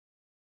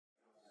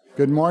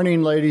Good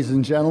morning, ladies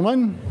and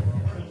gentlemen.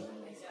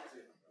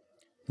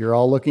 You're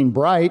all looking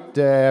bright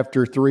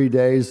after 3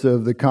 days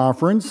of the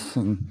conference,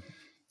 and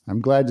I'm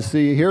glad to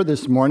see you here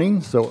this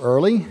morning so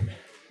early.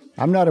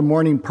 I'm not a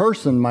morning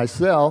person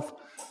myself,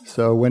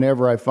 so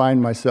whenever I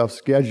find myself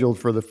scheduled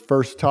for the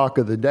first talk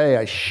of the day,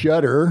 I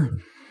shudder,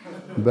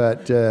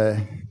 but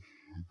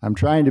I'm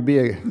trying to be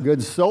a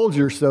good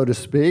soldier, so to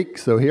speak,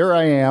 so here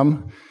I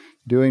am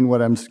doing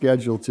what I'm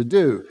scheduled to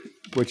do,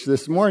 which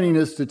this morning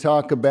is to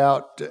talk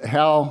about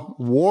how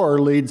war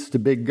leads to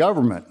big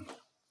government.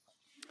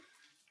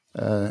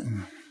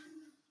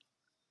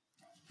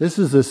 This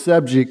is a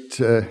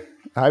subject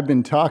I've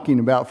been talking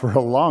about for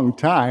a long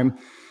time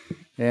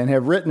and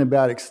have written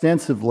about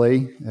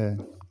extensively.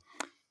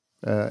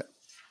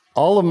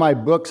 All of my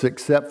books,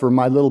 except for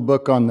my little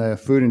book on the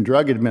Food and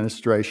Drug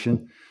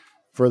Administration,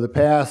 for the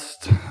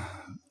past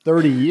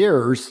 30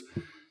 years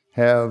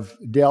have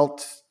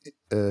dealt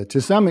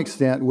to some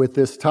extent with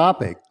this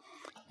topic.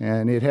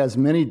 And it has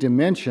many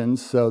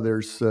dimensions, so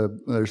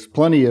there's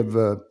plenty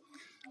of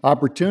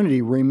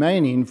opportunity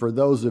remaining for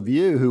those of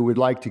you who would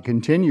like to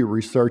continue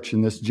research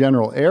in this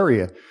general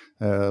area.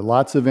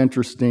 Lots of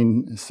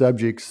interesting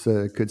subjects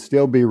could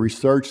still be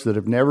researched that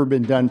have never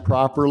been done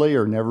properly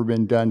or never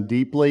been done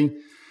deeply.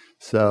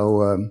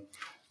 So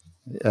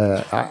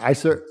I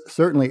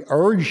certainly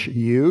urge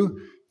you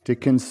to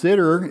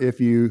consider, if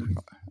you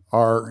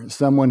are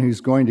someone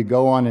who's going to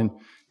go on and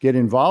get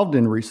involved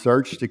in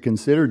research, to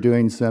consider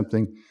doing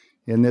something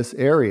in this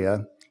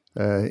area.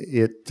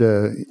 It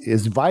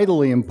is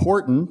vitally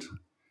important.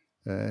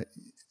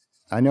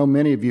 I know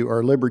many of you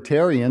are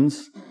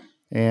libertarians,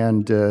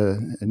 and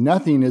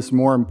nothing is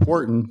more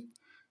important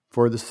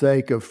for the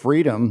sake of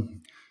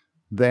freedom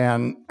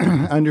than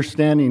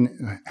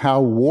understanding how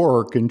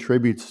war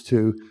contributes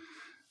to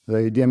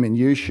the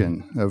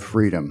diminution of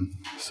freedom.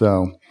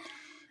 So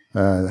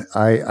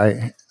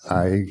I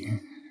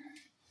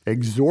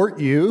exhort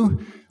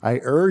you, I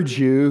urge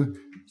you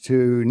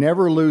to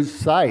never lose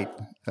sight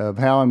of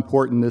how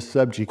important this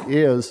subject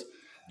is,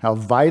 how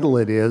vital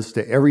it is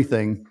to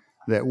everything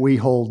that we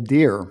hold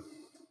dear.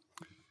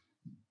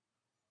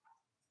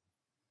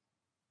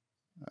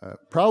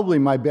 Probably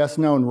my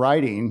best-known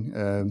writing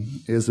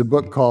is a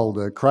book called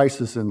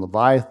Crisis in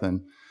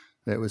Leviathan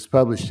that was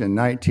published in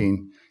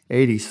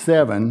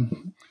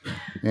 1987,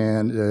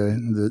 and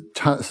the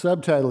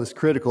subtitle is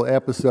Critical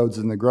Episodes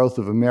in the Growth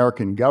of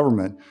American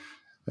Government,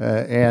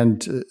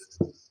 and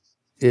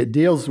it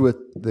deals with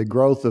the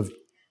growth of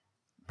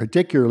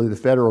particularly the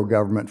federal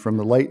government from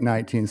the late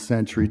 19th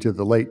century to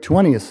the late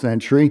 20th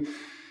century,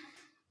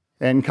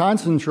 and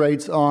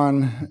concentrates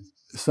on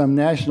some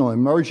national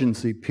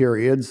emergency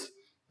periods,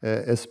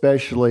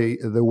 especially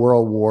the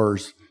World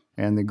Wars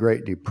and the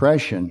Great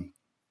Depression.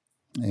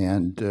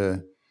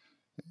 And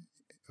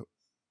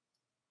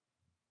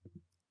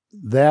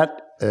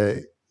that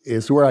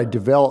is where I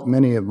developed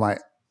many of my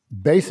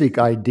basic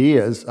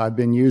ideas I've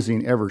been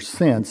using ever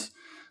since.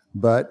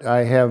 But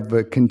I have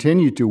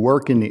continued to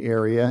work in the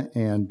area,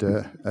 and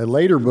a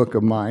later book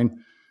of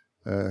mine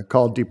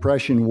called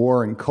Depression,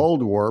 War, and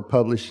Cold War,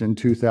 published in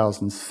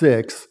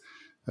 2006,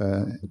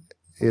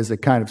 is a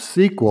kind of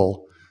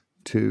sequel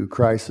to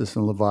Crisis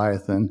in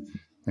Leviathan.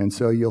 And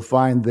so you'll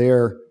find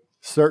there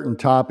certain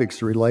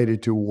topics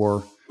related to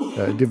war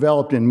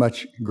developed in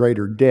much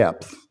greater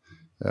depth.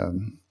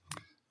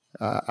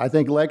 I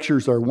think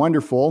lectures are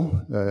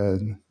wonderful.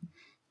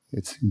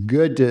 It's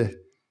good to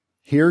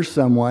hear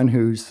someone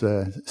who's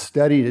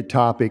studied a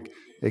topic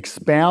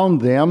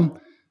expound them,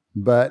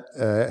 but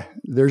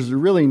there's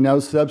really no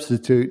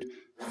substitute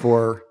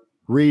for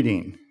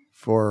reading,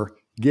 for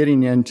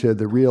getting into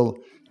the real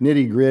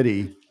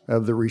nitty-gritty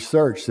of the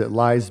research that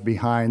lies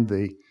behind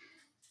the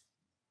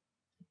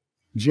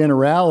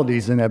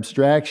generalities and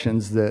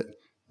abstractions that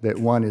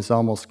one is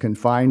almost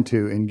confined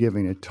to in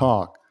giving a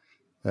talk,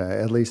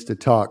 at least a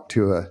talk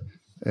to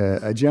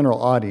a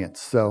general audience.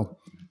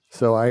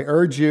 So I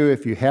urge you,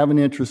 if you have an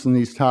interest in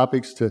these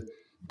topics, to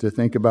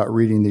think about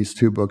reading these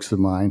two books of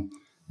mine,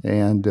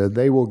 and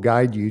they will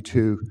guide you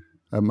to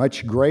a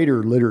much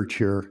greater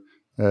literature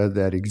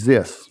that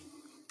exists.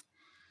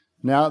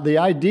 Now, the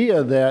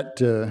idea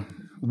that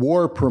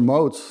war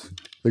promotes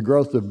the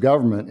growth of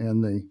government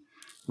and the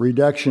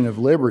reduction of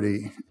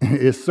liberty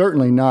is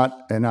certainly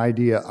not an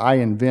idea I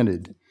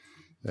invented.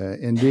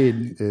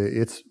 Indeed,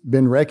 it's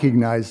been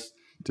recognized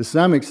to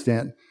some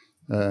extent,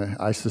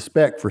 I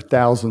suspect, for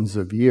thousands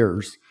of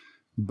years.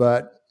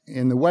 But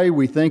in the way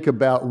we think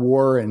about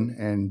war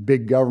and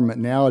big government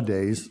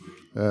nowadays,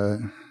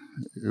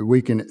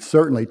 we can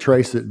certainly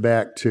trace it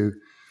back to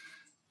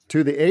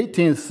the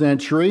 18th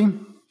century.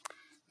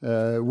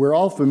 We're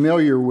all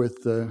familiar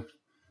with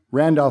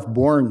Randolph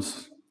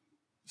Bourne's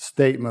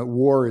statement,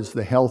 "War is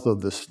the health of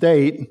the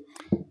state."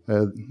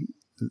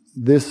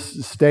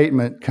 This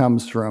statement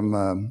comes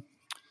from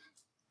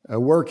a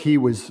work he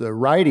was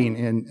writing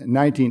in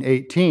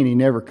 1918. He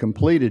never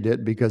completed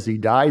it because he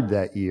died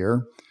that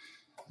year.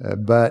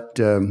 But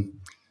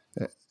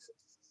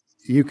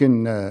you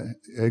can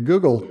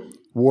Google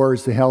 "War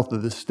is the health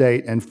of the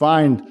state" and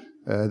find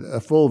a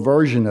full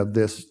version of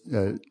this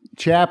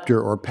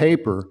chapter or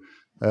paper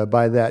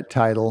by that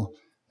title,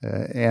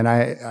 and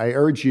I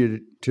urge you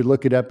to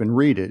look it up and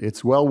read it.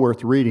 It's well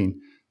worth reading.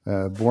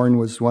 Bourne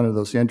was one of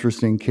those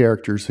interesting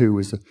characters who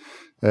was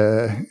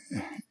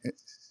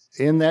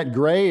in that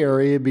gray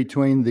area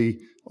between the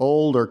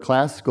old or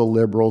classical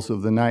liberals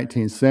of the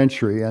 19th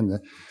century and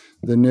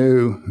the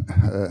new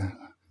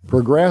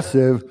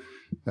progressive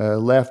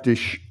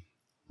leftish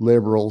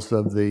liberals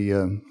of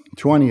the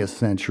 20th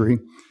century.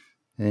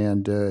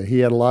 And he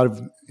had a lot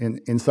of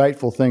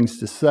insightful things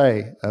to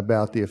say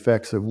about the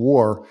effects of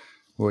war,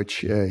 which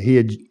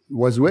he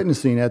was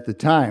witnessing at the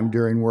time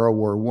during World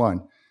War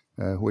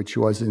I, which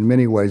was in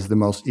many ways the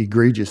most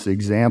egregious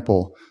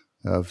example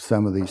of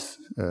some of these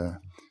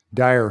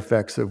dire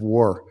effects of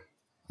war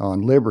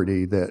on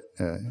liberty that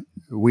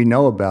we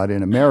know about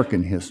in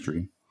American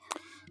history.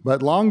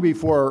 But long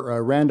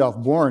before Randolph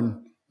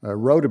Bourne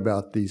wrote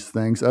about these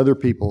things, other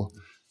people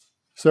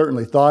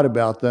certainly thought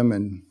about them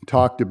and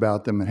talked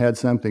about them and had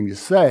something to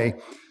say.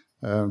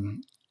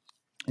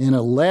 In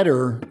a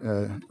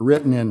letter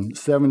written in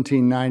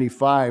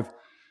 1795,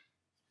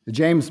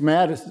 James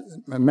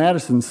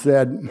Madison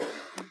said,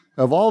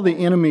 "Of all the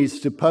enemies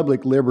to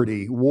public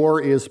liberty,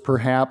 war is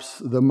perhaps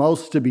the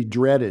most to be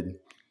dreaded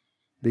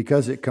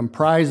because it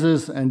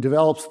comprises and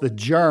develops the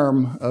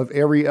germ of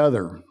every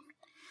other.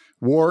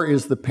 War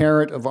is the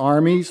parent of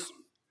armies.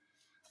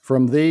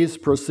 From these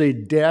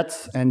proceed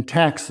debts and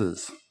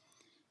taxes.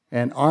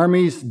 And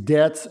armies,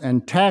 debts,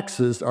 and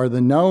taxes are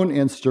the known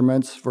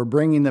instruments for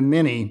bringing the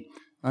many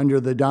under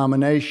the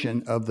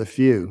domination of the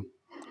few.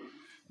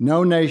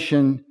 No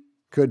nation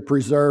could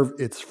preserve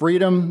its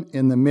freedom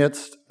in the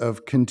midst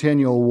of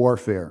continual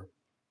warfare."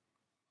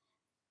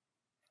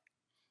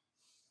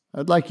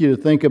 I'd like you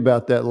to think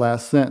about that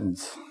last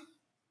sentence.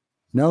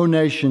 No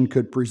nation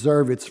could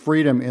preserve its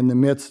freedom in the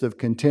midst of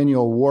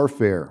continual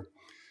warfare.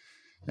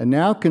 And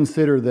now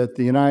consider that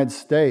the United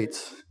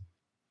States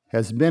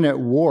has been at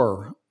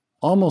war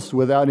almost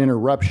without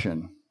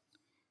interruption,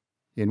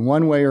 in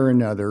one way or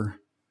another,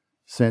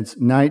 since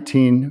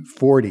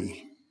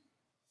 1940.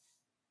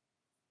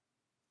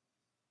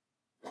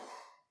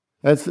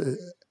 That's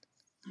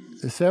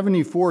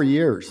 74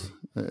 years.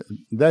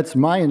 That's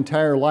my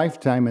entire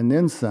lifetime and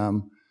then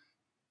some,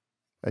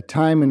 a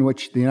time in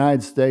which the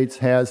United States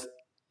has,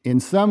 in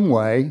some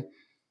way,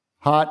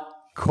 hot,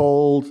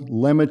 cold,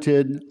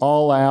 limited,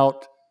 all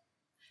out,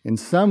 in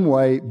some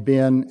way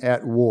been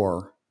at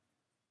war.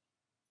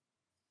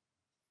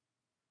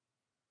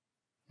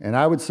 And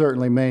I would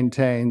certainly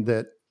maintain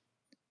that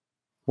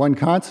one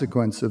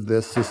consequence of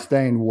this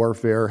sustained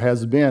warfare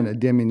has been a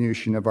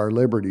diminution of our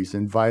liberties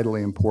in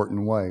vitally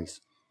important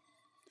ways.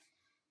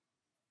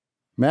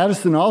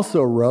 Madison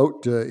also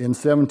wrote in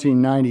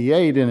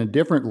 1798 in a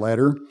different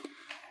letter,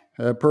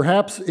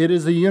 "Perhaps it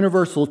is a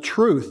universal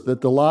truth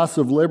that the loss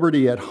of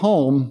liberty at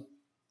home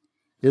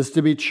is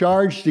to be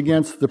charged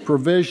against the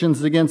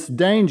provisions against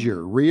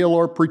danger, real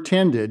or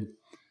pretended,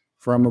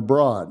 from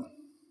abroad."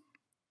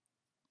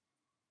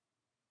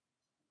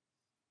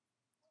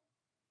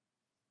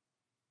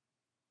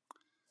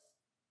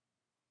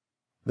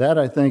 That,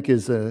 I think,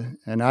 is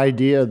an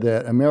idea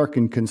that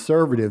American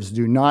conservatives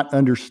do not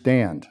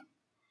understand.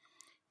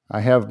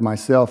 I have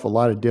myself a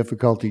lot of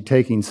difficulty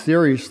taking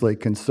seriously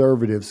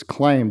conservatives'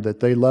 claim that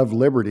they love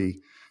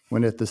liberty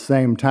when at the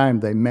same time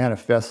they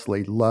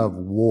manifestly love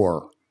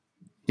war,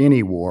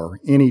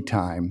 any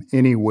time,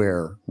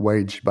 anywhere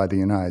waged by the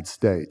United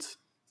States.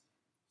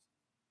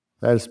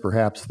 That is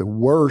perhaps the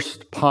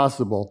worst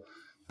possible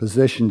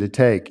position to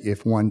take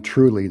if one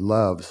truly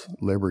loves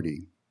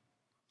liberty.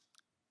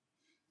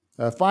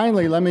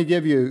 Finally, let me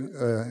give you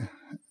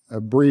a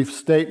brief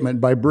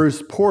statement by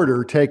Bruce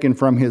Porter taken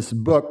from his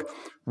book,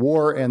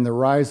 War and the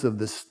Rise of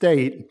the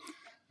State,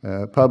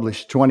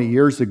 published 20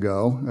 years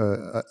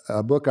ago,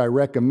 a book I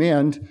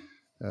recommend.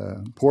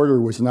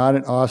 Porter was not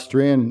an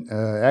Austrian,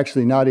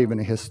 actually not even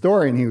a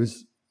historian. He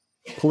was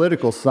a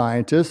political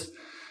scientist,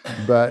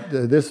 but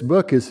this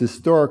book is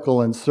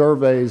historical and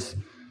surveys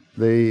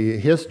the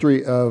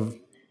history of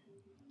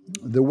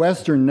the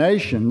Western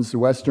nations,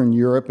 Western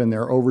Europe and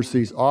their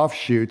overseas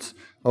offshoots,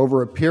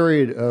 over a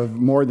period of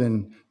more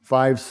than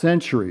 5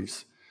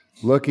 centuries,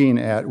 looking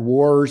at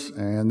wars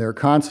and their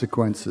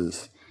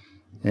consequences.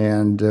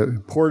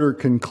 And Porter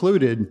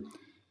concluded,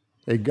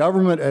 "A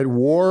government at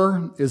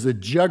war is a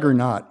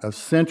juggernaut of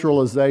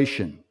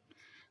centralization,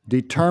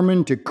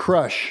 determined to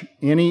crush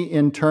any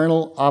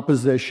internal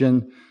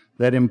opposition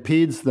that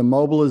impedes the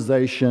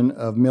mobilization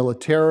of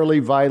militarily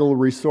vital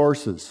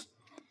resources.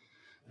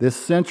 This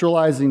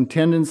centralizing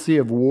tendency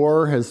of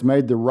war has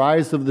made the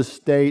rise of the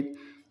state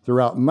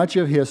throughout much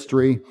of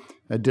history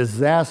a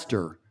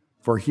disaster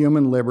for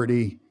human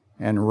liberty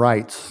and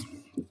rights."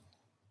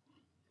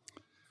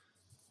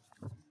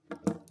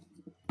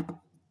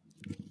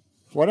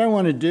 What I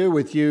want to do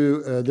with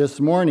you this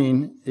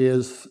morning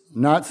is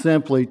not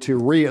simply to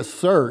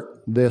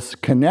reassert this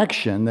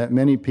connection that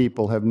many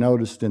people have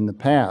noticed in the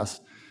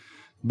past,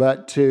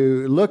 but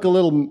to look a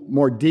little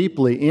more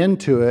deeply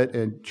into it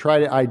and try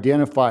to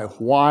identify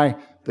why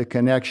the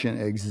connection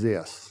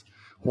exists.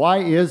 Why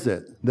is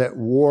it that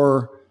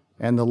war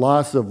and the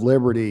loss of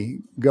liberty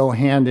go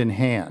hand in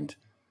hand?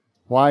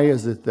 Why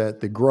is it that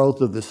the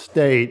growth of the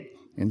state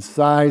in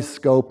size,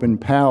 scope, and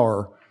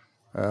power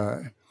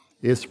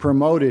is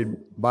promoted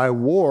by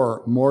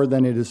war more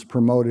than it is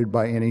promoted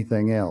by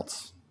anything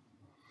else?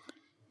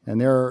 And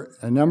there are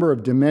a number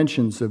of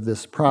dimensions of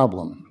this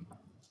problem.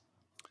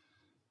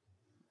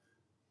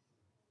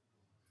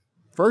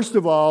 First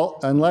of all,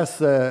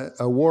 unless a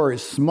war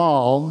is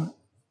small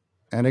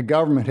and a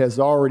government has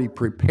already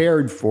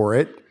prepared for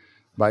it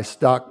by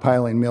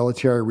stockpiling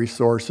military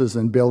resources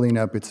and building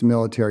up its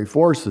military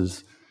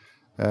forces,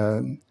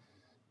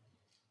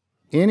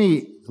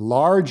 any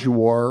large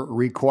war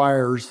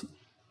requires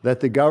that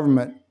the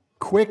government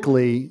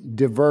quickly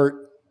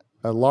divert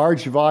a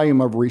large volume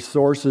of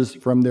resources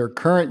from their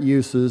current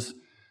uses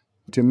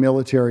to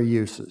military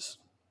uses.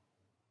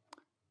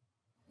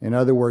 In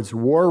other words,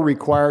 war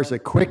requires a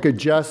quick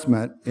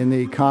adjustment in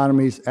the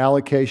economy's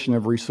allocation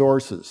of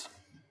resources,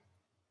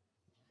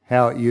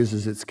 how it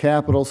uses its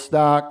capital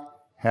stock,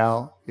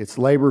 how its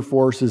labor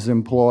force is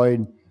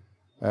employed,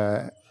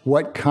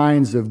 what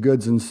kinds of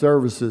goods and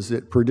services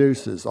it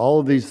produces. All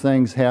of these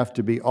things have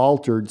to be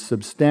altered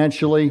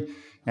substantially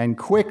and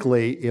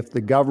quickly if the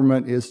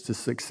government is to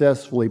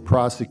successfully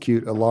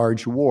prosecute a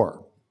large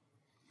war.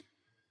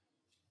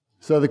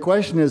 So the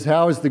question is,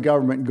 how is the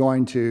government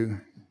going to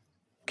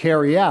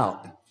carry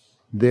out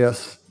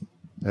this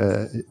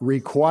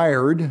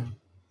required,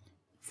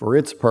 for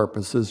its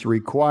purposes,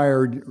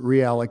 required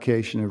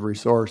reallocation of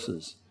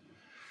resources?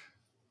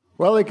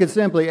 Well, they could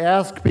simply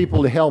ask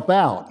people to help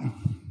out.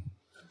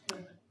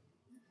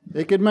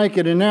 They could make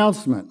an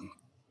announcement.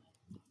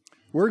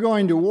 We're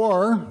going to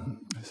war,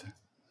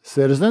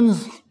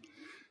 citizens,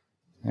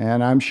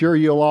 and I'm sure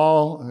you'll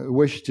all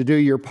wish to do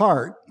your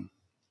part.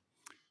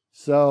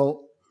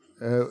 So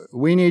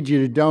we need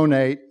you to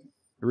donate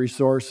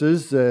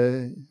resources,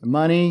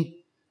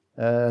 money,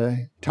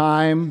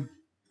 time,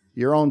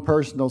 your own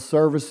personal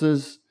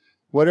services,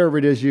 whatever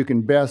it is you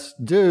can best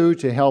do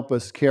to help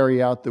us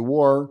carry out the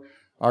war.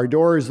 Our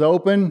door is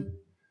open.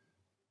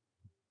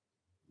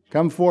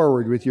 Come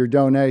forward with your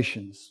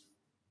donations.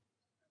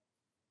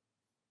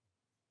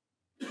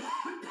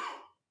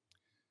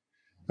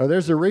 Now,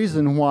 there's a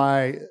reason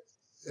why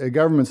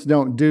governments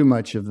don't do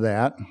much of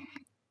that.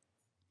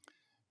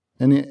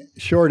 And the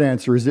short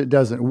answer is it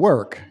doesn't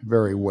work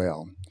very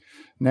well.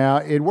 Now,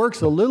 it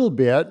works a little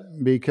bit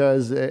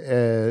because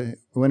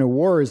when a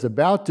war is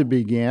about to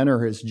begin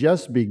or has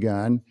just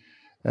begun,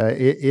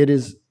 it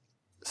is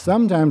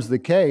sometimes the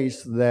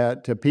case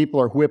that people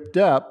are whipped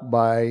up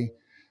by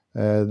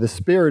the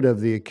spirit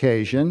of the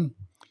occasion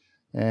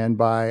and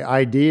by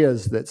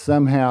ideas that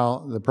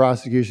somehow the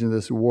prosecution of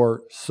this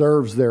war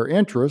serves their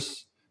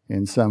interests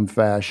in some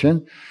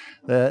fashion,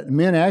 that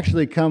men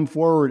actually come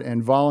forward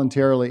and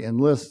voluntarily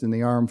enlist in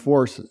the armed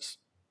forces.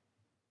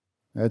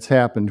 That's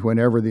happened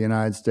whenever the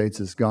United States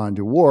has gone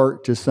to war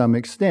to some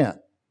extent.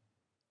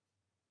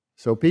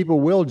 So people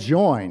will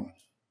join.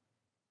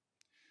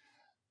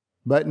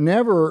 But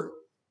never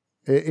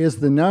is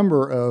the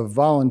number of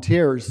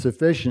volunteers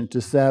sufficient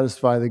to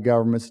satisfy the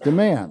government's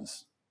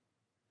demands.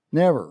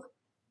 Never.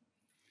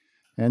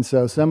 And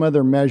so some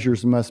other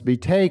measures must be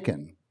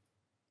taken.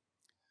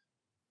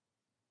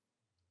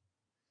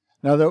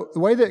 Now, the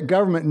way that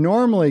government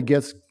normally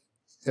gets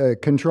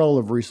control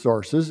of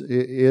resources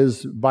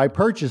is by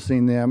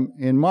purchasing them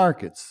in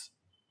markets,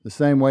 the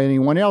same way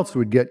anyone else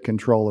would get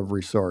control of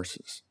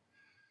resources.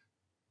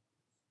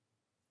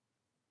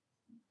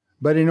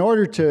 But in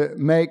order to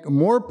make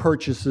more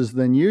purchases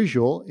than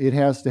usual, it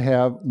has to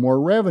have more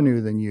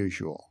revenue than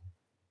usual.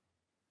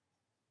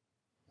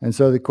 And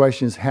so the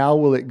question is, how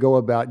will it go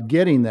about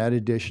getting that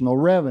additional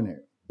revenue?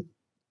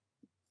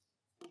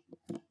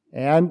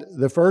 And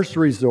the first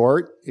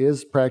resort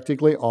is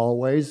practically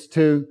always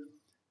to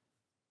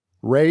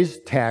raise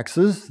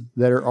taxes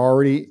that are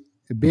already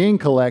being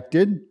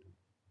collected,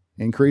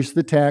 increase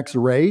the tax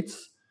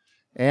rates,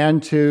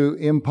 and to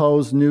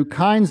impose new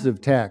kinds of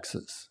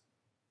taxes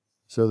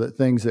so that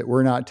things that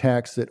were not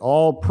taxed at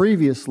all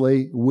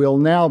previously will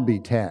now be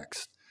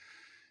taxed.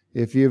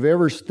 If you've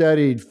ever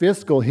studied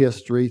fiscal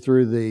history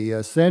through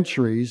the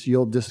centuries,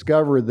 you'll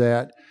discover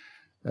that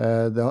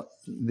the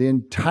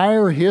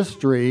entire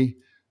history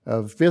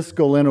of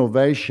fiscal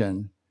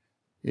innovation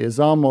is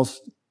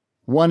almost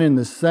one and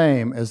the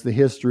same as the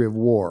history of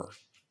war.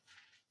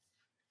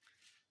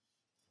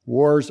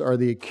 Wars are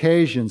the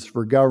occasions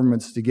for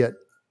governments to get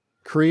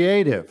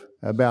creative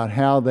about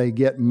how they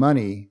get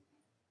money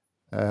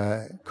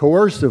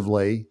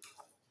coercively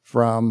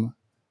from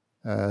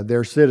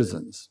their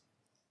citizens.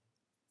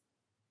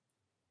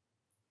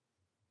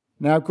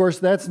 Now, of course,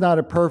 that's not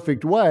a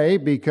perfect way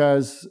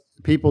because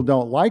people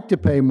don't like to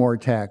pay more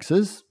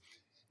taxes.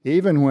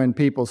 Even when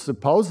people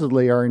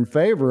supposedly are in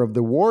favor of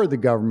the war the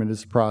government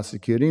is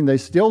prosecuting, they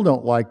still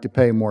don't like to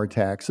pay more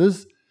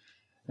taxes.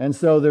 And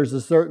so there's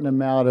a certain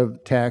amount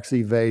of tax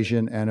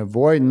evasion and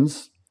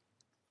avoidance,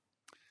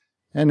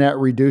 and that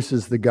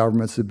reduces the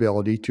government's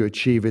ability to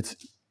achieve its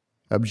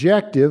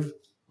objective,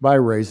 by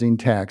raising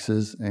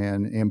taxes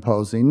and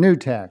imposing new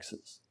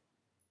taxes.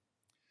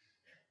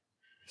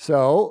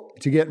 So,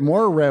 to get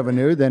more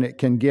revenue than it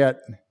can get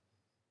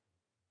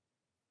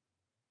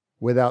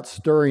without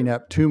stirring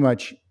up too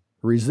much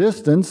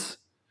resistance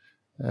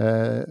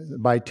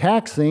by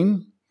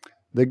taxing,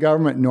 the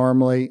government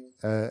normally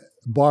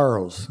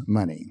borrows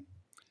money.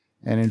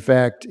 And in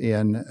fact,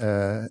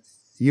 in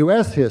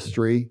U.S.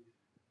 history,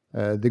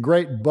 the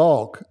great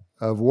bulk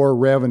of war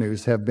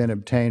revenues have been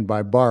obtained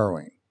by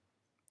borrowing.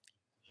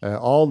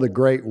 All the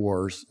great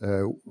wars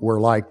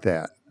were like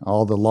that.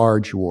 All the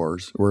large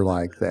wars were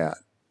like that.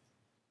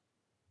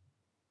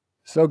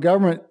 So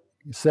government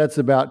sets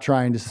about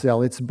trying to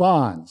sell its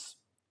bonds.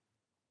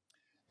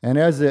 And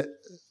as it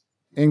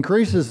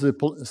increases the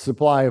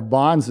supply of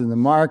bonds in the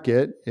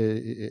market,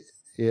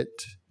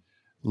 it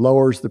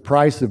lowers the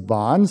price of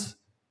bonds,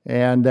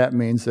 and that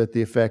means that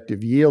the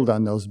effective yield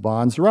on those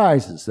bonds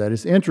rises. That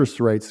is, interest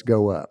rates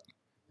go up.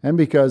 And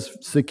because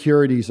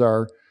securities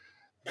are,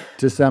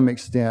 to some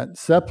extent,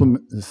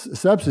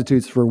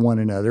 substitutes for one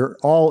another,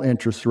 all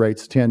interest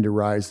rates tend to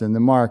rise in the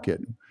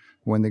market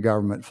when the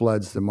government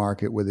floods the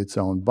market with its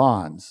own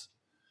bonds.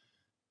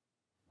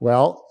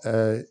 Well,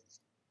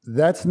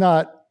 that's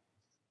not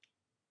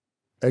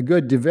a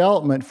good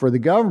development for the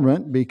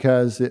government,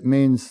 because it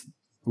means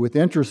with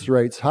interest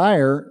rates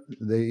higher,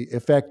 the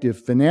effective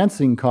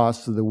financing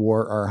costs of the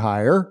war are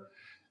higher,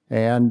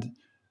 and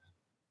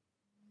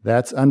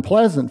that's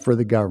unpleasant for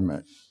the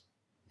government.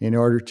 In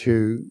order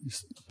to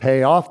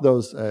pay off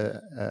those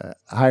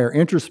higher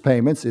interest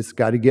payments, it's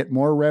got to get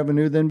more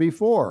revenue than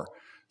before.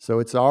 So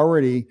it's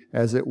already,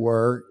 as it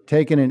were,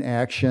 taken an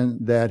action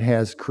that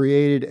has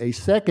created a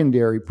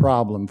secondary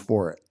problem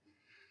for it.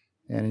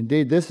 And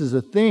indeed, this is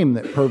a theme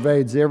that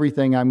pervades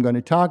everything I'm going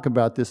to talk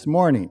about this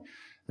morning,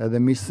 the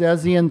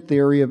Misesian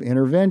theory of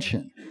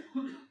intervention,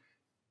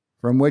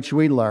 from which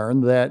we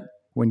learn that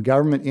when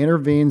government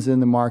intervenes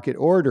in the market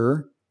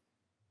order,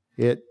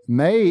 it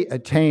may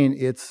attain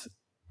its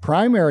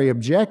primary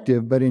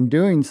objective, but in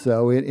doing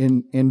so, it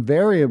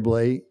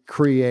invariably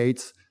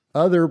creates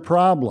other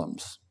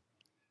problems,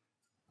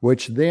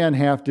 which then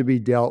have to be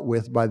dealt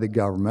with by the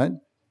government,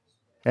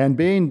 and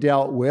being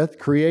dealt with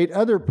create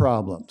other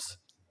problems.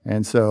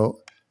 And so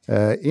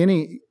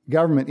any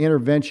government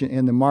intervention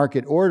in the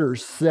market order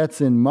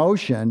sets in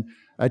motion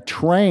a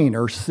train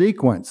or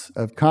sequence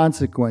of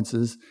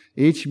consequences,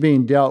 each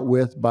being dealt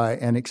with by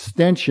an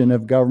extension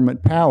of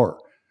government power.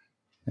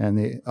 And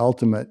the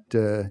ultimate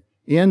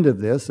end of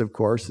this, of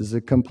course, is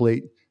a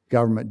complete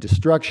government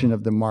destruction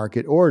of the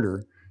market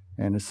order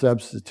and a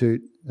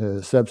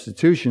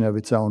substitution of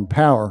its own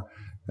power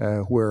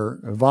where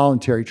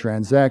voluntary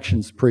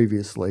transactions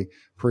previously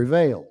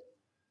prevailed.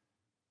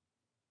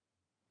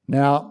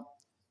 Now,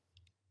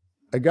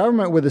 a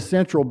government with a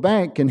central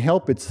bank can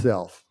help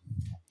itself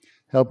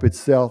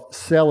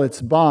sell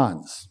its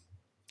bonds.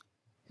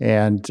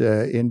 And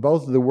in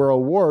both of the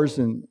world wars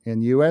in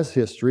U.S.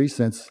 history,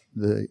 since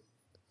the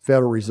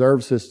Federal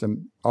Reserve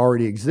System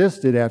already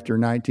existed after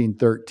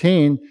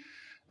 1913,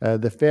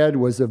 the Fed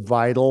was a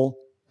vital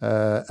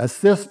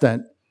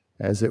assistant,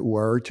 as it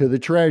were, to the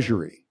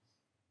Treasury.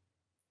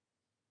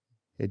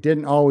 It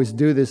didn't always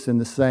do this in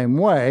the same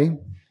way.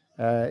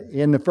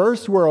 In the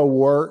First World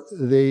War,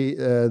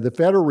 the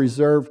Federal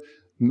Reserve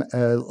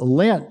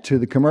lent to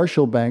the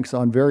commercial banks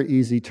on very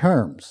easy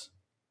terms,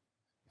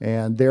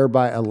 and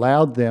thereby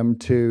allowed them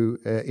to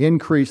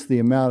increase the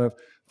amount of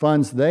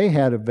funds they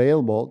had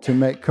available to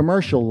make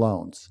commercial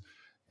loans.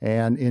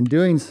 And in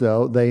doing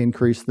so, they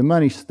increased the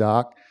money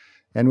stock.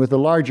 And with a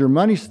larger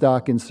money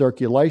stock in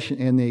circulation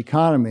in the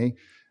economy,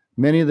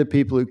 many of the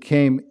people who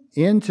came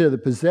into the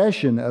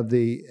possession of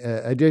the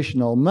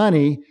additional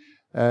money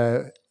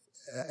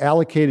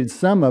allocated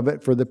some of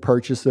it for the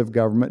purchase of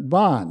government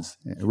bonds,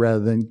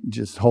 rather than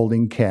just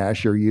holding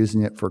cash or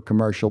using it for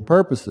commercial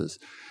purposes.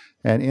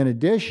 And in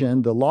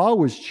addition, the law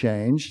was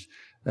changed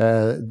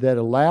that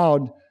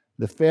allowed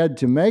the Fed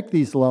to make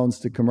these loans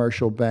to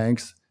commercial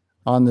banks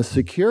on the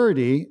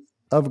security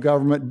of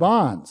government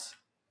bonds.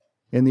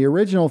 In the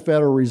original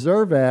Federal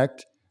Reserve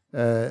Act,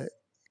 Federal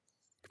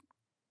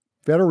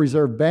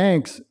Reserve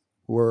banks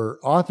were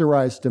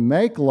authorized to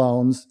make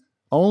loans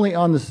only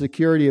on the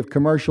security of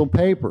commercial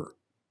paper,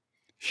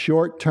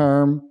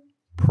 short-term,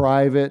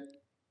 private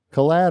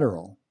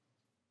collateral.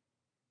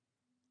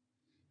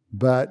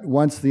 But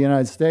once the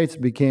United States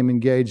became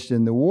engaged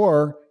in the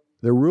war,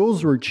 the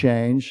rules were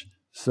changed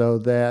so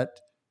that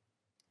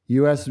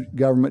U.S.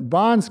 government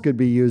bonds could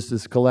be used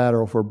as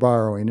collateral for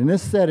borrowing. And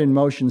this set in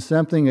motion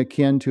something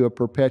akin to a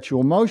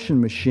perpetual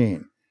motion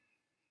machine.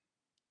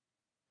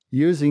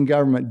 Using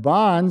government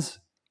bonds,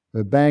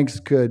 the banks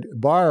could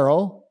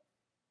borrow,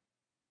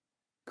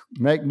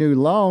 make new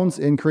loans,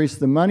 increase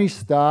the money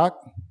stock.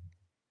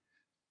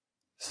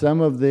 Some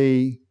of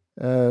the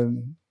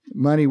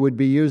money would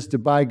be used to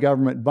buy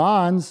government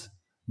bonds.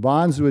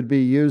 Bonds would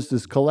be used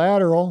as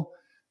collateral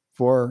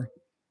for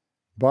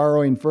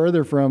borrowing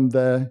further from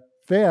the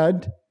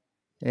Fed.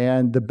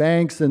 And the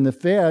banks and the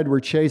Fed were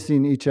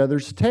chasing each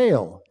other's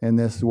tail in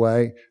this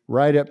way,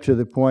 right up to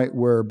the point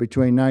where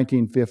between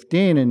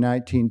 1915 and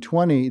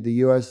 1920, the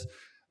U.S.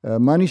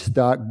 Money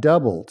stock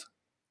doubled.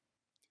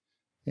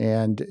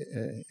 And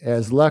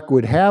as luck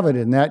would have it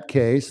in that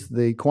case,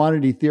 the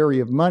quantity theory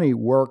of money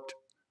worked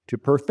to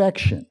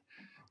perfection,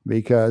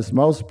 because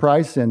most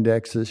price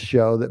indexes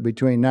show that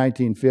between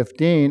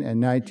 1915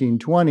 and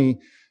 1920,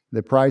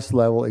 the price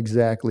level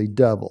exactly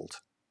doubled.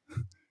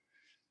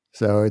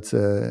 So it's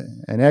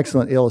an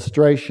excellent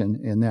illustration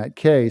in that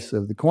case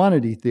of the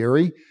quantity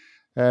theory,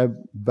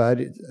 but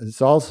it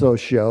also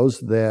shows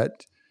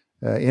that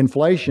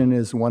inflation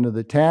is one of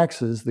the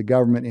taxes the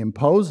government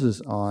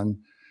imposes on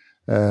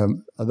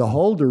the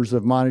holders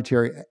of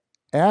monetary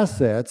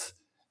assets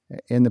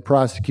in the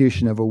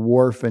prosecution of a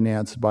war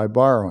financed by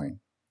borrowing.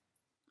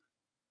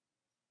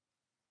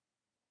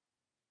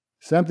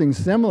 Something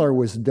similar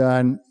was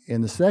done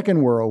in the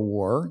Second World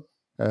War,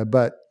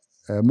 but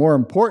more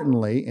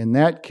importantly, in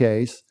that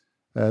case,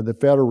 the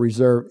Federal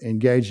Reserve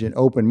engaged in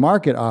open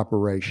market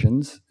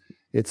operations,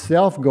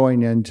 itself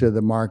going into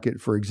the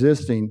market for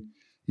existing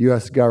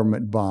U.S.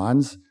 government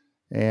bonds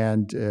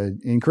and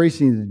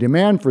increasing the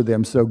demand for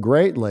them so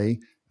greatly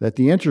that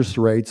the interest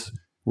rates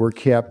were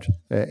kept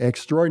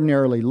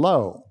extraordinarily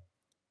low,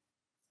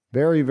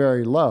 very,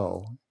 very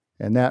low.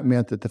 And that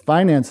meant that the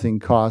financing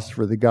costs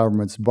for the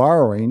government's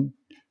borrowing,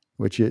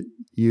 which it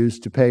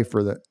used to pay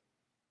for the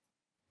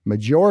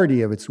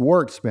majority of its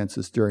war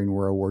expenses during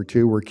World War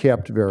II, were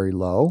kept very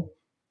low.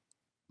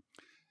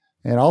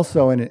 And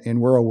also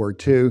in World War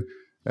II,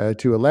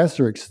 to a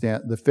lesser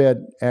extent, the Fed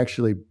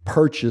actually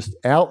purchased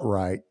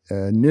outright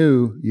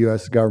new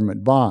U.S.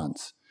 government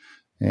bonds.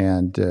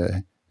 And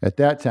at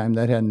that time,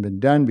 that hadn't been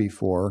done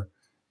before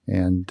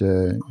and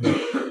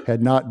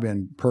had not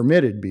been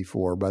permitted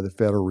before by the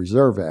Federal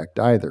Reserve Act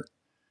either.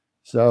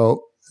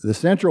 So the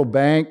central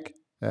bank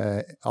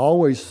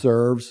always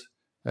serves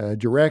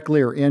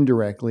directly or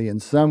indirectly in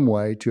some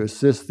way to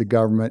assist the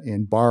government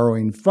in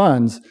borrowing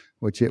funds,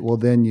 which it will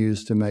then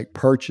use to make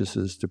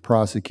purchases to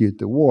prosecute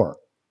the war.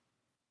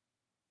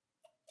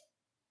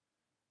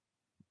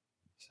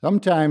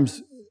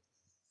 Sometimes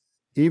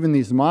even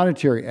these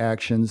monetary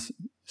actions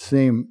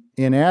seem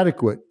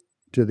inadequate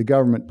to the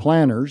government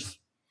planners,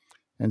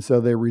 and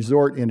so they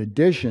resort in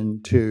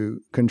addition to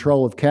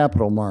control of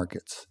capital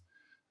markets.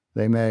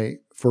 They may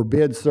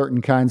forbid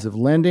certain kinds of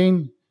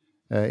lending.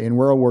 In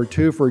World War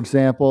II, for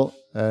example,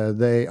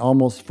 they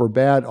almost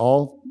forbade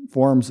all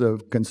forms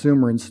of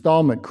consumer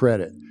installment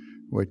credit,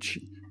 which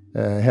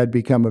had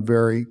become a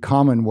very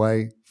common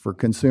way for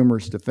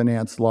consumers to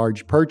finance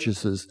large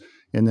purchases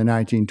in the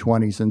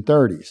 1920s and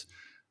 30s.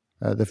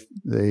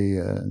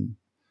 The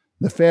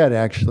Fed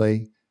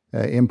actually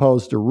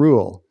imposed a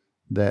rule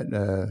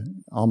that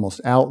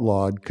almost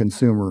outlawed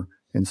consumer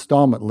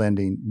installment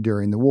lending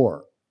during the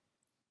war.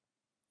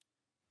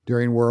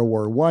 During World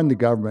War I, the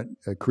government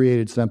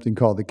created something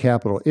called the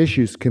Capital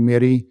Issues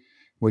Committee,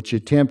 which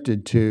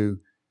attempted to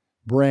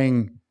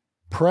bring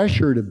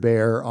pressure to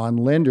bear on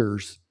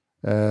lenders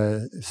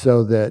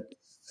so that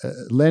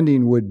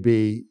lending would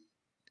be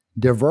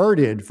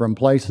diverted from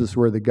places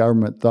where the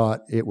government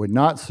thought it would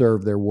not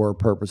serve their war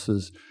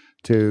purposes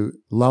to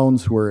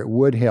loans where it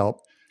would help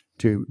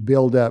to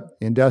build up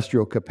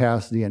industrial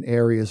capacity in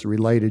areas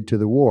related to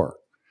the war.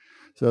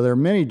 So there are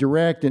many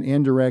direct and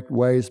indirect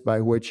ways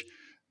by which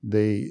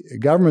the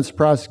government's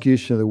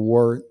prosecution of the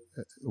war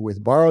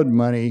with borrowed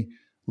money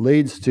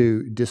leads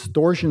to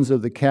distortions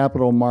of the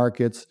capital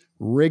markets,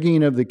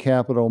 rigging of the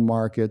capital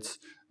markets,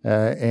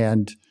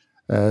 and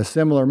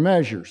similar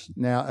measures.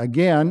 Now,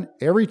 again,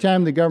 every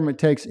time the government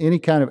takes any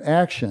kind of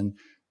action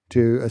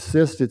to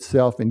assist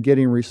itself in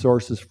getting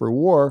resources for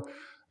war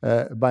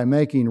by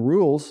making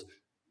rules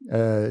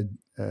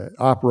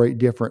operate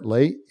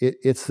differently,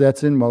 it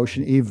sets in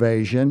motion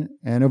evasion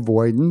and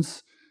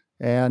avoidance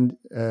and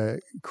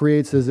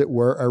creates, as it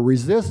were, a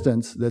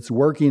resistance that's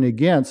working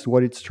against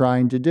what it's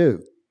trying to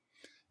do.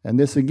 And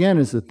this, again,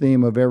 is the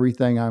theme of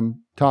everything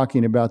I'm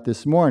talking about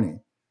this morning.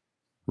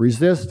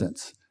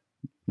 Resistance.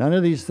 None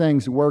of these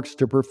things works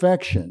to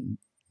perfection.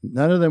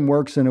 None of them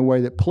works in a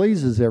way that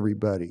pleases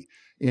everybody.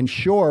 In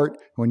short,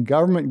 when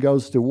government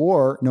goes to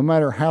war, no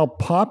matter how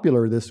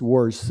popular this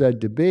war is said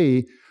to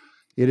be,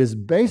 it is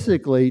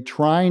basically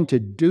trying to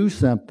do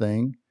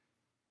something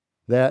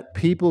that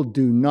people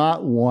do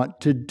not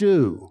want to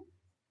do.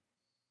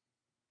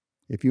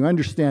 If you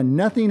understand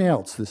nothing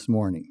else this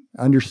morning,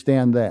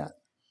 understand that.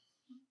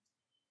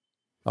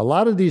 A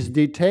lot of these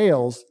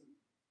details,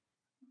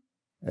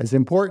 as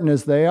important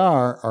as they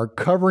are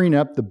covering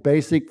up the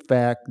basic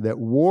fact that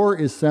war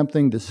is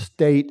something the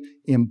state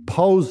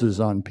imposes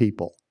on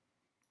people.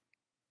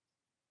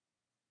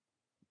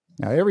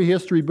 Now, every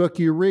history book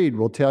you read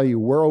will tell you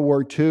World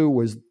War II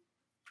was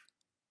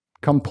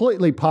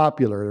completely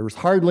popular. There was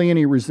hardly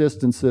any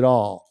resistance at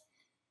all.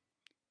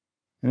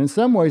 And in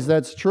some ways,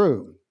 that's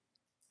true.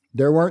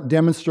 There weren't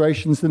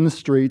demonstrations in the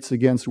streets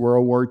against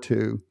World War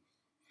II.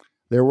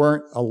 There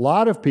weren't a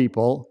lot of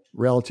people,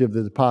 relative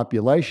to the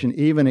population,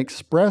 even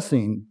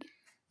expressing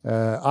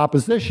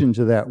opposition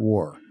to that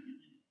war.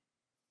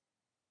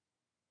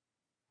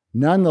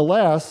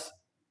 Nonetheless,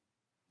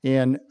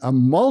 in a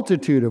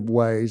multitude of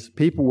ways,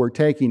 people were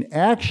taking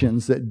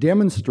actions that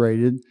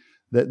demonstrated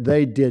that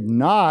they did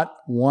not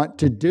want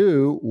to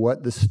do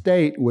what the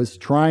state was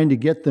trying to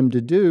get them to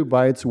do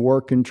by its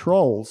war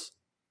controls.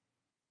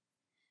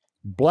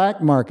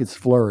 Black markets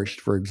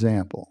flourished, for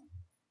example.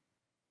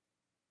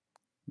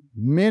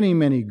 Many,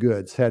 many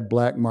goods had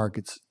black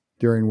markets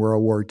during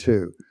World War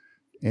II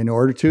in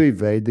order to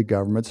evade the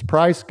government's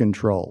price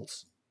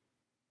controls.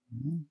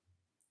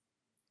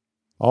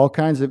 All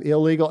kinds of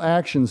illegal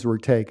actions were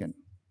taken.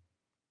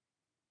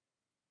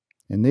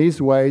 In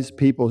these ways,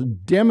 people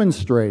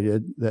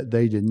demonstrated that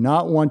they did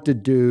not want to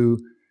do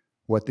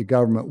what the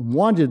government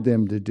wanted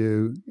them to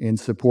do in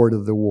support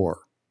of the war.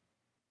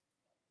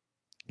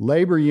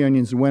 Labor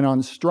unions went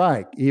on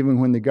strike even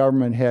when the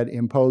government had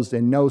imposed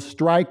a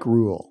no-strike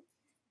rule.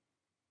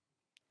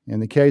 In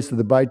the case of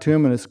the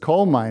bituminous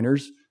coal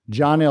miners,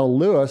 John L.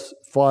 Lewis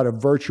fought a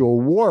virtual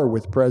war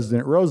with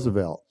President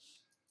Roosevelt.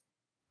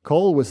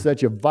 Coal was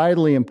such a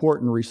vitally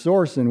important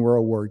resource in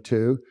World War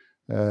II,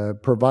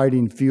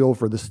 providing fuel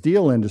for the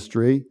steel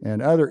industry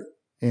and other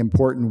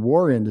important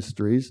war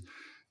industries,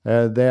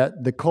 that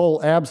the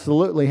coal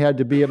absolutely had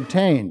to be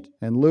obtained.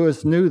 And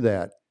Lewis knew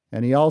that.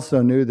 And he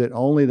also knew that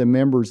only the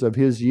members of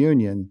his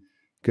union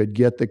could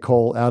get the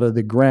coal out of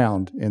the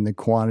ground in the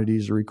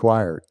quantities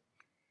required.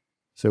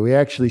 So he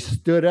actually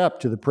stood up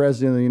to the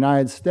President of the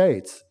United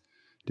States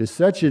to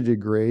such a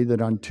degree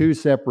that on 2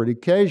 separate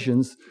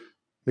occasions,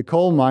 the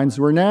coal mines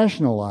were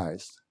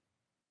nationalized.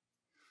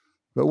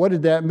 But what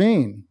did that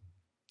mean?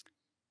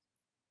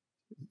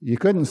 You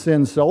couldn't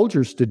send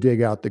soldiers to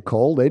dig out the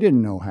coal. They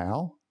didn't know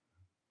how.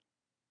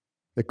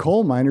 The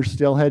coal miners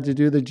still had to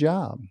do the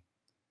job.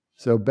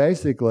 So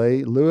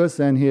basically, Lewis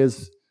and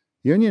his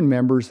union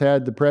members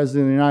had the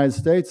President of the United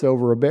States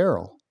over a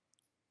barrel.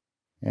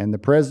 And the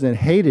President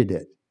hated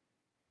it.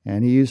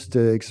 And he used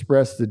to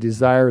express the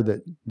desire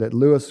that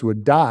Lewis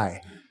would die.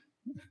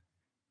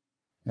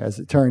 As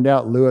it turned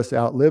out, Lewis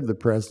outlived the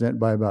President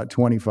by about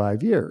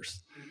 25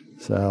 years.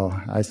 So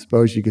I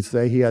suppose you could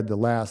say he had the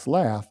last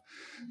laugh.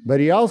 But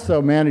he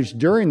also managed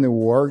during the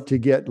war to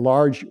get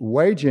large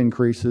wage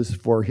increases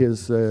for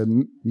his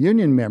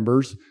union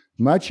members,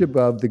 much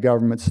above the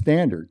government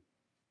standard.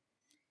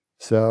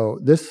 So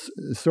this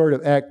sort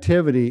of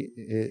activity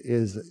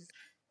is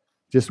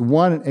just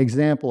one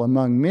example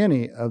among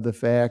many of the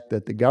fact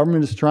that the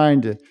government is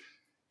trying to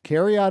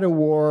carry out a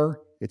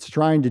war. It's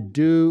trying to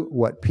do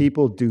what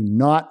people do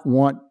not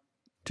want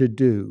to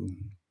do.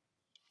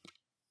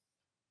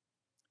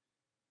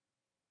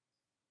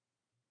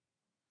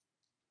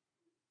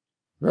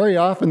 Very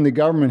often the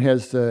government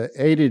has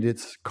aided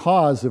its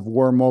cause of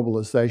war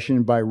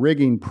mobilization by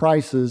rigging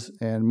prices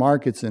and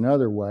markets in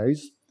other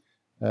ways,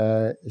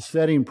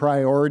 setting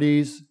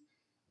priorities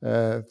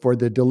for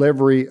the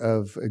delivery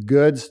of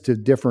goods to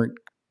different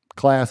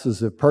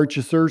classes of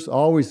purchasers,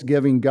 always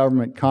giving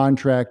government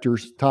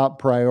contractors top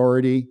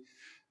priority,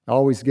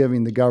 always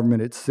giving the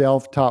government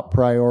itself top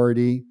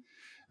priority,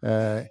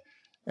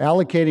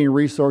 allocating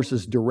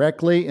resources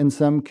directly in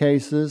some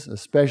cases,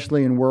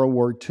 especially in World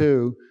War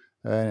II.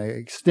 An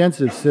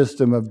extensive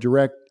system of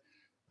direct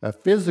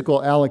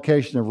physical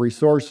allocation of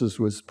resources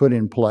was put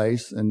in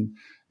place,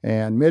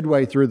 and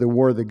midway through the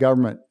war, the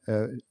government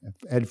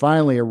had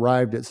finally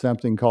arrived at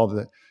something called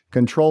the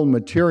Controlled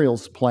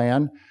Materials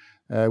Plan,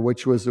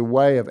 which was a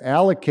way of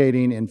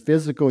allocating in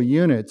physical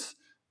units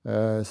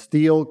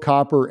steel,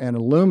 copper, and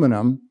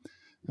aluminum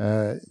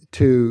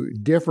to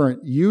different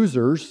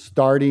users,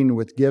 starting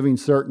with giving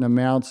certain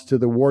amounts to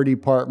the War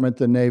Department,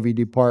 the Navy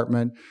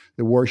Department,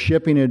 the War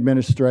Shipping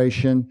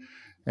Administration,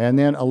 and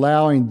then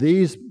allowing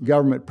these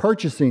government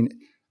purchasing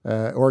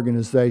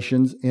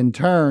organizations in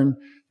turn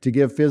to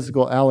give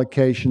physical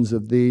allocations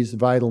of these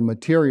vital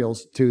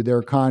materials to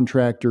their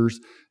contractors,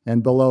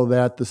 and below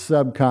that the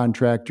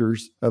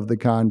subcontractors of the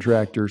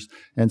contractors,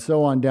 and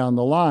so on down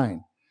the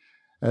line.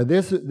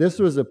 This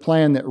was a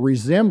plan that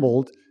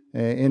resembled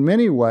in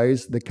many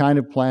ways the kind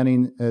of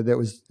planning that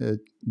was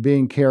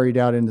being carried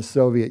out in the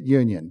Soviet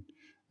Union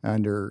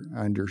under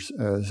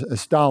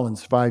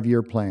Stalin's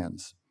 5-year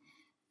plans.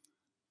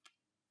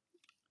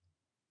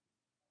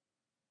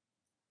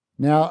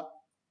 Now,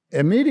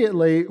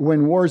 immediately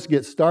when wars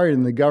get started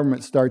and the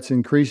government starts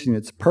increasing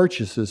its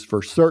purchases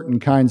for certain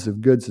kinds of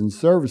goods and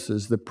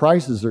services, the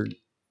prices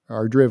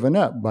are driven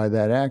up by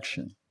that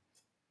action.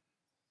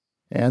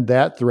 And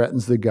that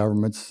threatens the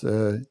government's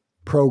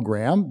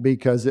program,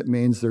 because it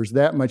means there's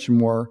that much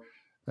more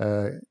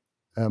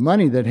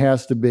money that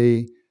has to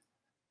be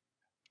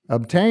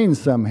obtained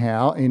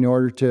somehow in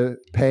order to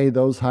pay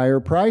those higher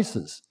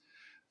prices.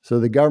 So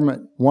the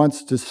government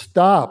wants to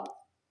stop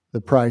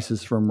the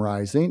prices from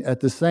rising at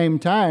the same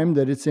time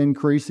that it's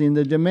increasing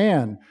the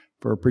demand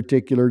for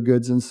particular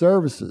goods and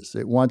services.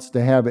 It wants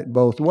to have it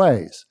both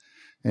ways,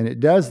 and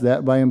it does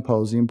that by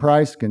imposing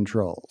price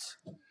controls.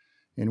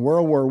 In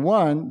World War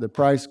I, the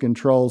price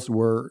controls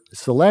were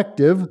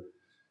selective,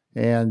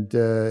 and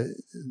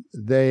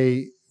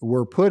they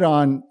were put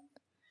on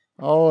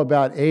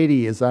about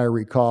 80, as I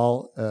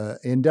recall,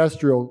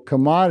 industrial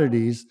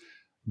commodities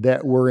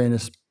that were in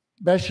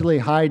especially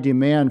high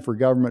demand for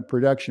government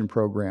production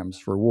programs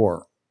for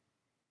war.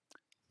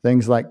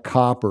 Things like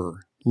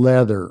copper,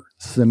 leather,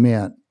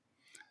 cement,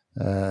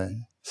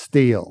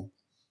 steel.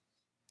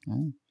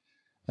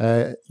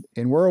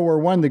 In World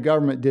War I, the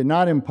government did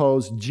not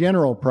impose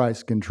general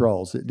price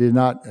controls. It did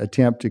not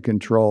attempt to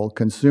control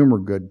consumer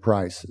good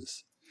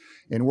prices.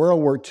 In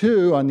World War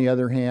II, on the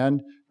other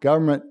hand,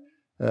 government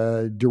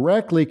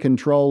directly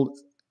controlled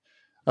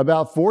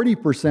about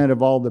 40%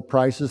 of all the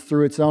prices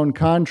through its own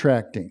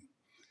contracting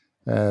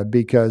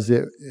because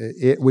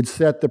it would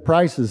set the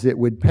prices it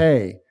would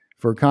pay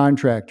for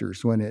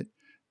contractors when it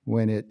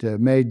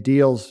made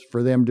deals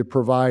for them to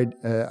provide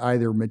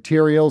either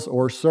materials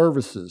or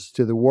services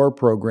to the war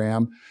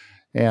program.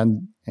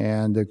 And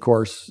of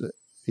course,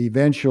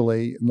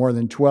 eventually, more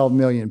than 12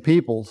 million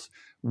people's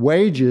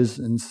wages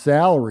and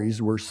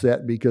salaries were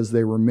set because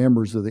they were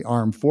members of the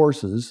armed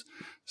forces.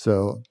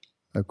 So,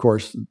 of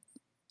course,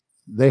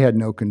 they had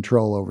no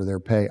control over their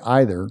pay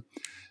either.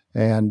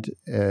 And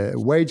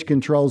wage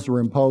controls were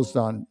imposed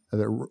on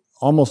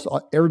almost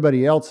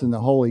everybody else in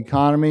the whole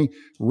economy,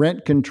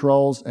 rent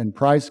controls and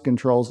price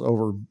controls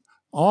over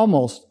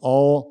almost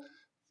all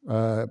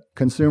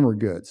consumer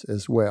goods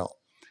as well.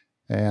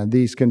 And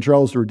these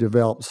controls were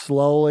developed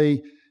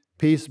slowly,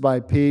 piece by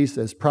piece,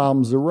 as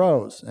problems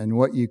arose. And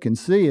what you can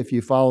see, if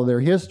you follow their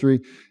history,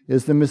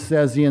 is the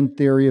Misesian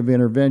theory of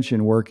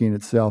intervention working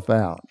itself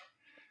out.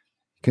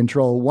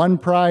 Control one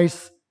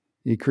price,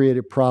 you create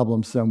a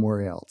problem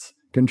somewhere else.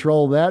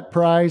 Control that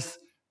price,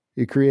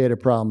 you create a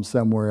problem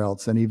somewhere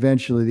else. And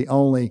eventually the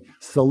only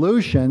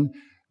solution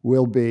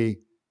will be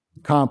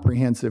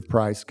comprehensive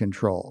price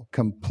control,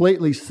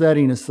 completely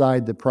setting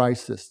aside the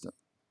price system.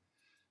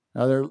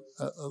 Now, there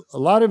are a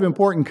lot of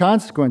important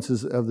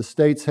consequences of the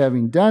states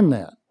having done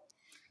that.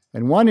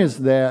 And one is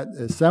that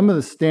some of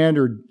the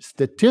standard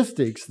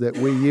statistics that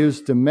we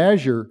use to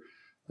measure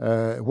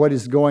what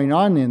is going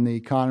on in the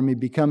economy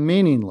become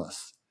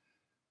meaningless.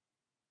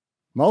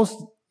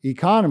 Most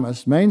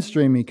economists,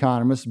 mainstream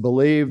economists,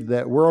 believe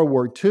that World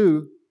War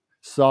II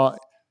saw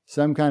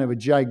some kind of a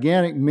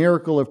gigantic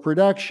miracle of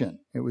production.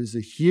 It was a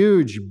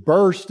huge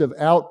burst of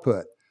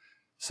output,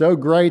 so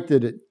great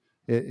that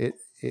it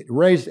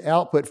raised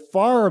output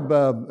far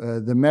above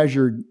the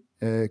measured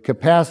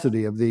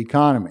capacity of the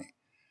economy.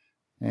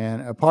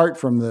 And apart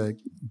from the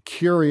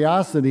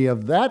curiosity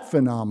of that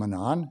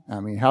phenomenon,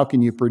 I mean, how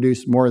can you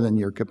produce more than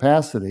your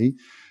capacity?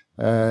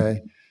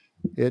 It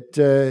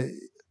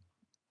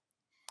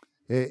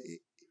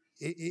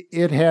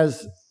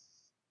has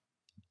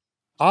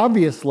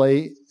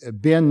obviously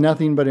been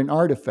nothing but an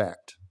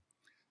artifact.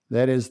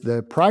 That is,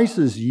 the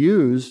prices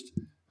used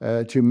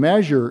to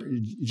measure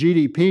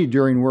GDP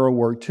during World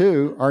War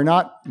II are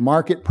not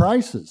market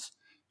prices.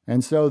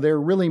 And so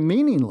they're really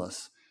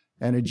meaningless.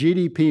 And a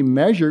GDP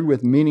measured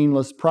with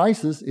meaningless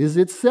prices is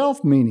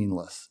itself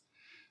meaningless.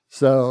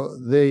 So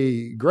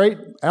the great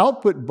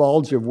output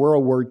bulge of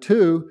World War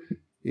II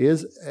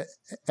is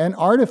an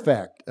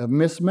artifact of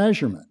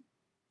mismeasurement,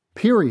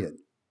 period.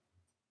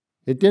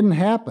 It didn't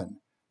happen.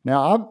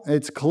 Now,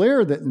 it's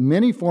clear that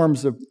many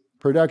forms of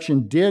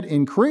production did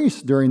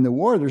increase during the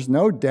war. There's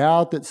no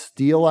doubt that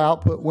steel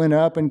output went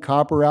up and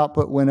copper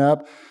output went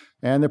up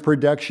and the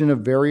production of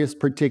various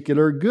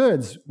particular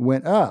goods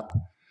went up.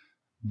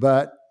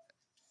 But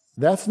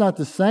that's not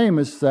the same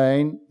as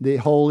saying the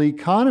whole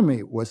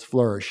economy was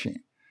flourishing,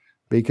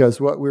 because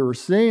what we were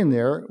seeing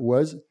there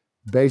was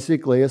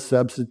basically a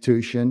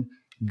substitution,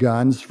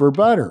 guns for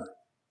butter.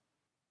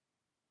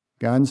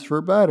 Guns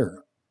for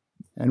butter.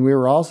 And we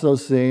were also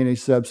seeing a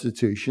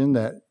substitution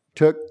that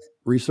took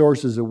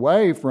resources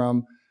away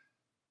from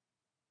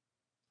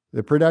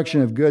the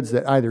production of goods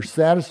that either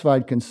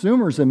satisfied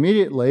consumers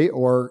immediately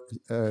or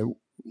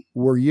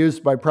were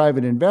used by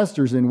private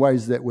investors in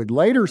ways that would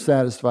later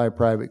satisfy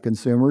private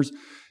consumers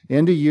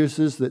into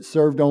uses that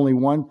served only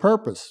one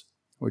purpose,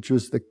 which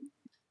was the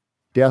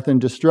death and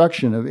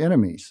destruction of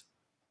enemies.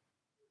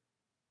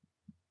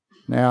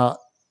 Now,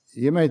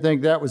 you may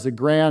think that was a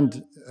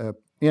grand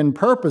end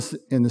purpose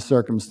in the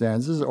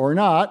circumstances or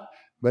not,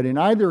 but in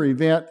either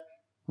event,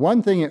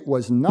 one thing it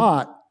was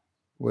not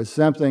was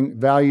something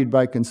valued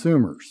by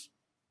consumers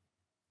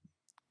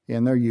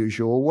in their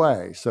usual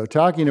way. So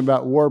talking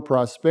about war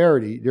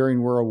prosperity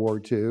during World War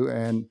II,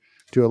 and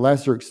to a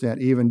lesser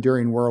extent even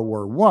during World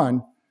War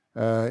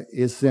I,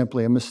 is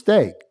simply a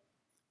mistake.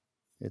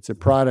 It's a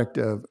product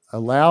of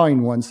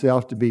allowing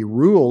oneself to be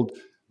ruled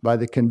by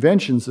the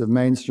conventions of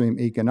mainstream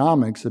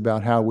economics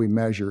about how we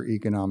measure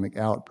economic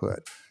output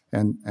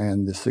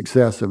and the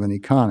success of an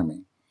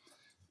economy.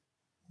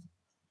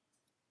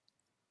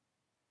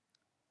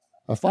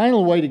 A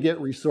final way to get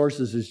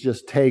resources is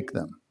just take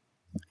them.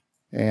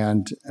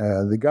 And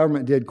the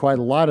government did quite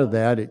a lot of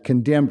that. It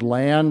condemned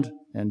land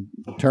and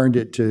turned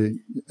it to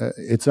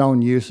its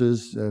own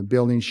uses,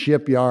 building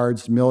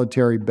shipyards,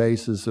 military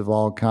bases of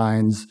all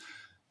kinds.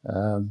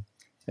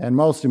 And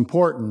most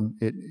important,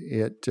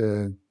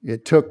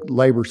 it took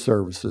labor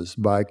services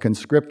by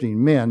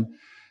conscripting men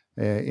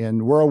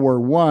In World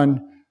War I,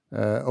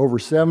 over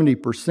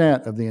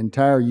 70% of the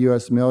entire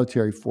U.S.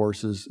 military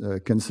forces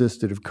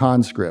consisted of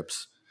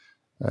conscripts.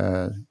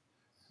 The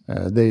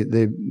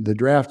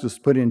draft was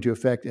put into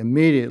effect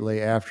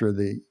immediately after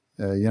the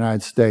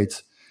United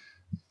States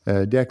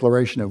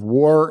declaration of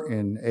war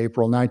in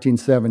April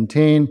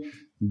 1917,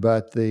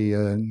 but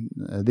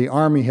the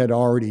Army had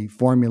already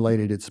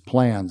formulated its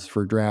plans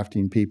for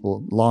drafting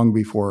people long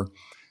before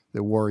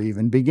the war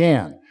even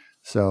began.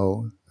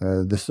 So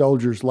the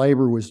soldiers'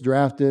 labor was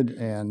drafted,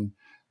 and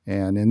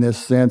in this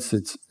sense,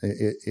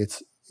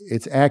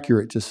 it's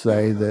accurate to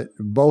say that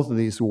both of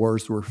these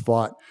wars were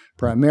fought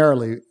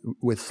primarily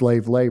with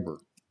slave labor.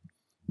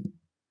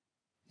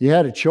 You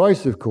had a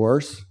choice, of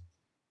course.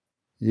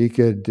 You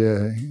could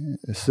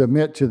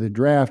submit to the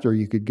draft, or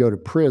you could go to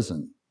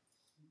prison.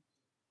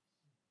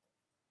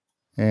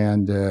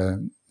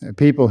 And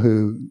people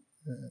who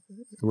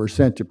were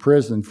sent to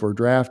prison for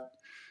draft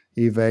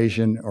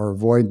evasion or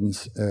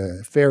avoidance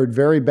fared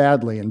very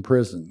badly in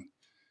prison.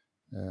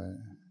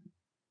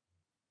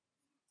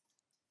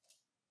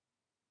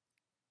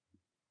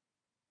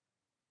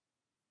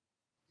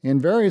 In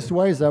various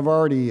ways I've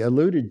already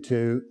alluded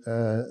to,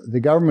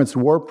 the government's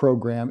war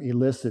program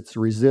elicits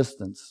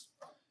resistance,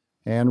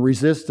 and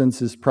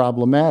resistance is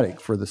problematic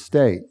for the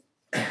state.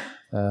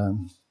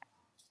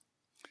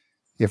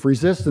 If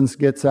resistance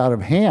gets out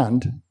of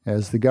hand,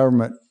 as the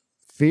government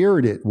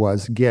feared it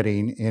was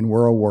getting in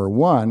World War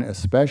I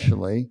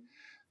especially,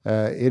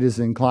 it is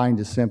inclined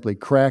to simply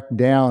crack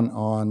down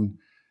on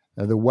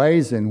the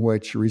ways in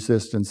which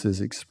resistance is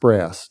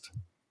expressed.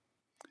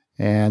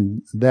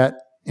 And that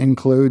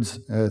includes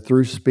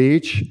through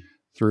speech,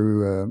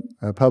 through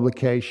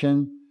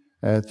publication,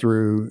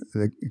 through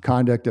the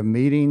conduct of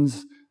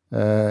meetings,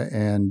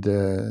 and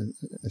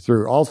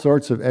through all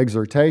sorts of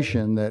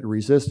exhortation that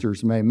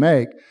resistors may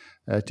make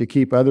to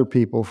keep other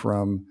people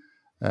from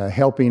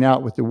helping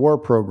out with the war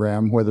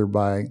program, whether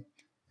by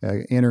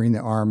entering the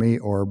Army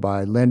or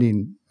by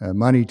lending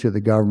money to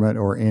the government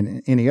or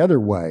in any other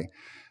way.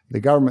 The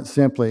government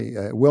simply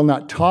will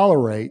not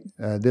tolerate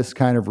this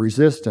kind of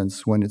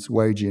resistance when it's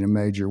waging a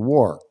major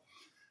war.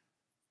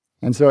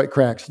 And so it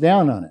cracks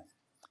down on it.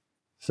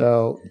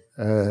 So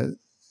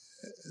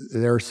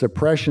there are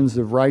suppressions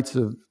of rights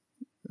of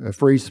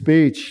free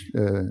speech,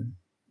 the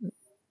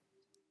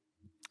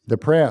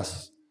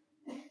press,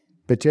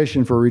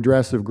 petition for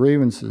redress of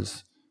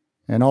grievances,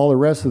 and all the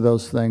rest of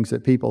those things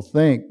that people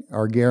think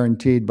are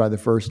guaranteed by the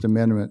First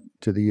Amendment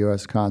to the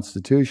U.S.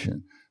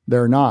 Constitution.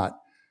 They're not.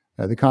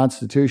 The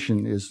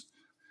Constitution is,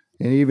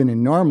 and even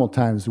in normal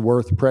times,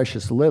 worth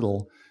precious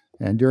little,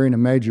 and during a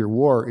major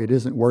war, it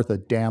isn't worth a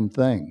damn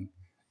thing.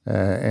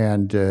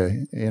 And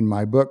in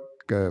my book,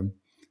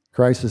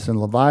 Crisis in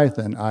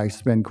Leviathan, I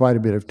spend quite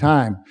a bit of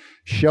time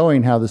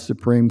showing how the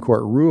Supreme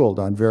Court ruled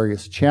on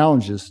various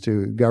challenges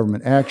to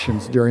government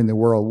actions during the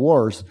world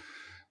wars.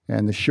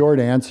 And the short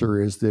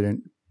answer is that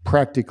in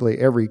practically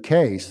every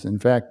case, in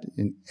fact,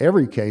 in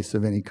every case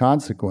of any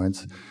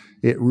consequence,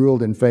 it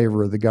ruled in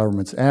favor of the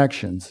government's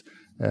actions.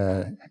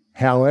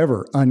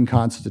 However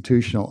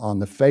unconstitutional on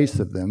the face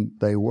of them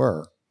they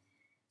were.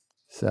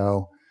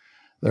 So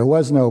there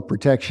was no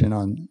protection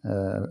on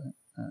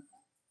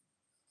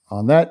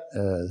that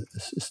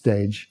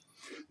stage.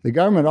 The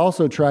government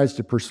also tries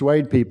to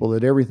persuade people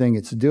that everything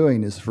it's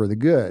doing is for the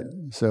good,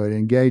 so it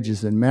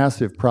engages in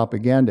massive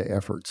propaganda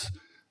efforts.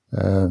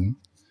 In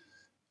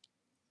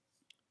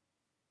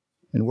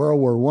World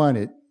War I,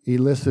 it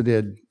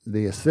elicited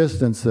the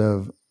assistance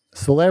of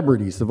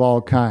celebrities of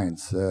all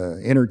kinds,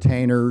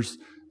 entertainers,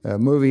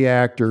 movie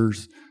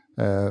actors,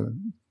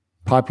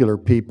 popular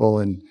people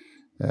in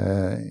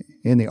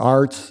the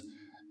arts,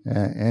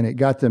 and it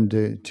got them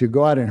to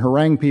go out and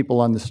harangue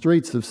people on the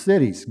streets of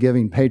cities,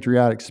 giving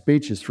patriotic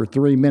speeches for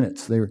 3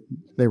 minutes.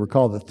 They were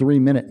called the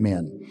 3-minute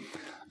men.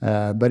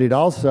 But it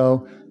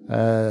also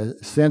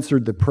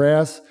censored the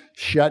press,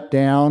 shut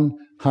down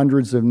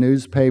hundreds of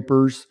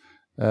newspapers,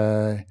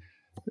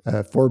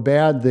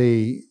 forbade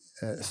the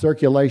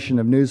circulation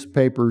of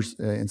newspapers,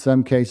 in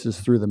some cases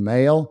through the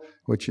mail,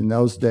 which in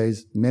those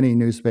days many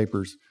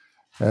newspapers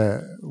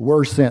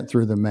were sent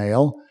through the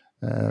mail,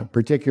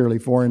 particularly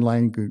foreign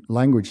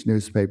language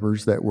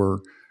newspapers that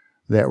were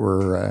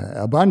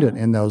abundant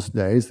in those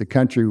days. The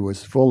country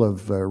was full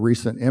of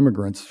recent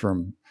immigrants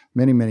from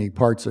many, many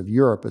parts of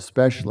Europe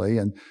especially,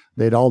 and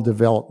they'd all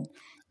developed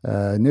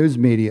news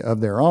media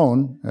of their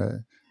own,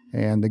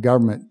 and the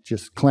government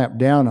just clamped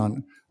down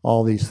on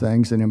all these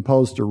things and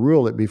imposed a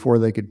rule that before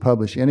they could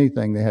publish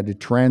anything, they had to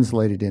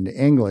translate it into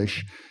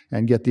English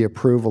and get the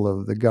approval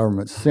of the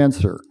government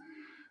censor.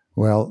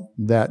 Well,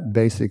 that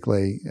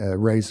basically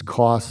raised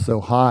costs so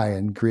high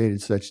and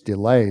created such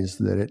delays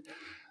that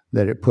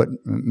it put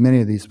many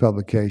of these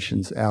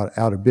publications out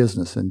of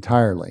business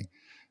entirely,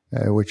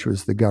 which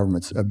was the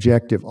government's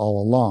objective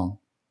all along.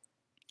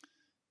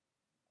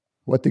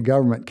 What the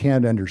government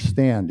can't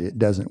understand, it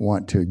doesn't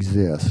want to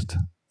exist.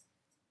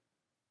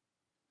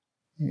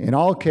 In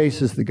all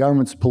cases, the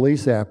government's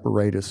police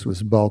apparatus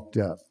was bulked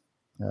up.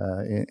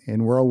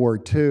 In World War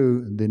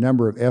II, the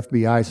number of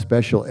FBI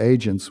special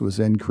agents was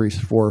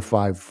increased 4 or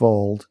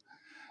 5-fold,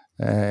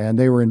 and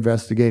they were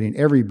investigating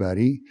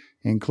everybody,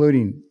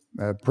 including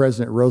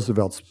President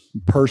Roosevelt's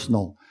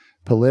personal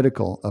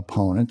political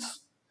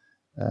opponents.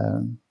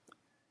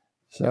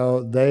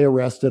 So they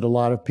arrested a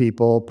lot of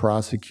people,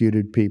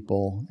 prosecuted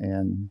people,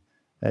 and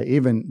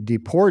even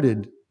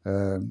deported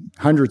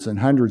hundreds and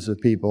hundreds of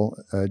people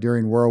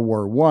during World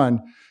War I.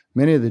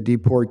 Many of the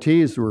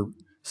deportees were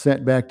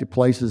sent back to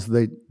places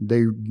they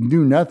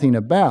knew nothing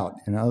about.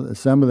 You know,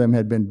 some of them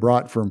had been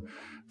brought from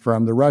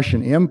the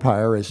Russian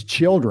Empire as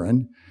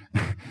children,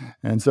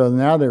 and so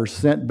now they're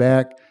sent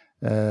back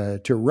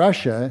to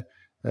Russia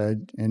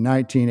in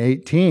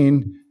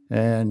 1918,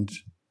 and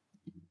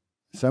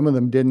some of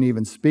them didn't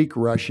even speak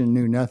Russian,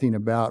 knew nothing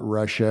about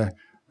Russia.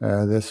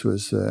 This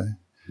was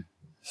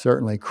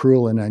certainly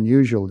cruel and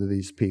unusual to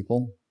these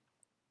people.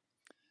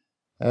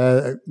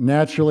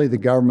 Naturally, the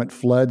government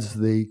floods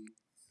the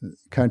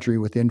country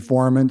with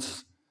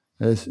informants,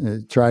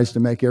 tries to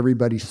make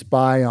everybody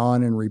spy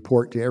on and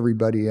report to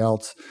everybody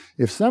else.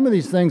 If some of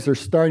these things are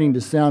starting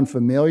to sound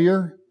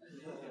familiar,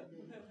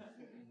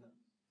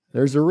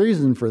 there's a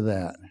reason for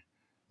that.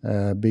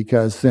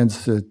 Because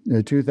since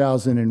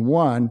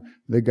 2001,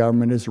 the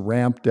government has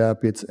ramped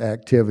up its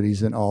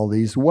activities in all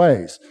these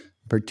ways,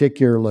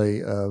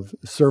 particularly of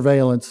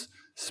surveillance,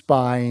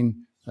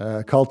 spying,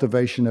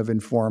 cultivation of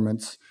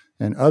informants,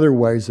 and other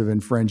ways of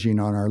infringing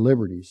on our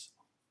liberties.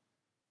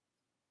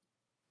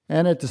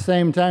 And at the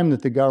same time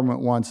that the government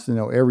wants to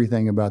know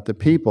everything about the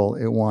people,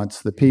 it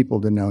wants the people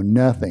to know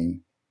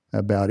nothing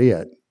about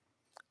it.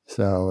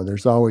 So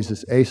there's always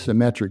this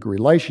asymmetric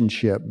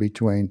relationship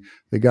between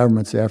the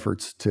government's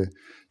efforts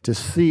to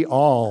see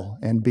all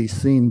and be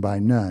seen by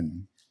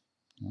none.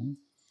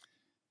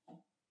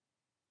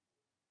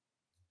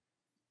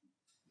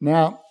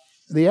 Now,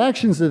 the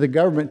actions that the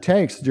government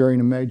takes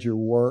during a major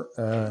war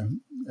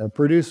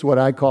produce what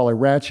I call a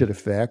ratchet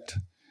effect.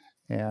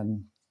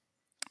 And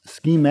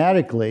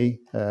schematically,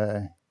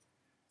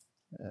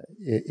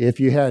 if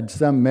you had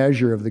some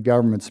measure of the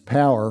government's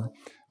power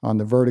on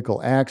the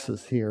vertical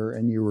axis here,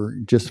 and you were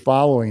just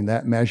following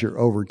that measure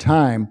over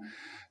time,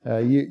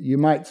 you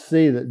might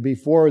see that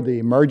before the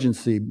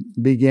emergency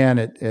began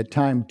at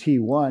time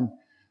T1,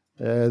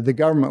 the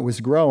government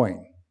was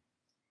growing.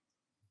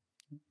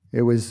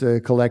 It was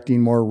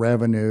collecting more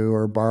revenue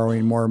or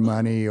borrowing more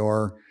money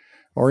or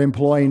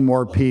employing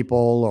more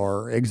people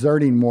or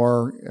exerting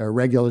more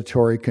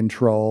regulatory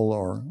control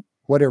or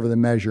whatever the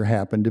measure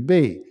happened to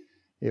be.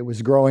 It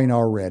was growing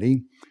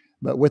already.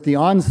 But with the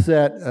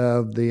onset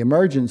of the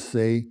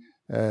emergency,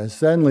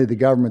 suddenly the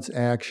government's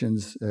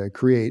actions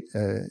create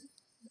a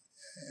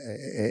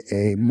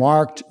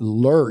marked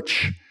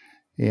lurch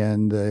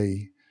in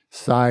the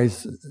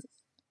size,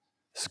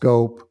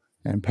 scope,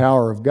 and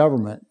power of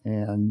government,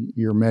 and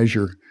your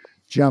measure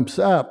jumps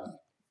up.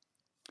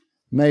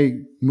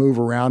 May move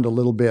around a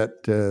little bit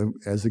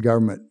as the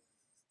government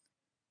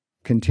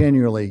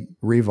continually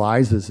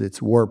revises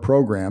its war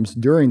programs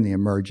during the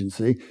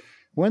emergency.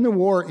 When the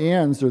war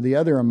ends or the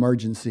other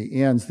emergency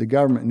ends, the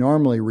government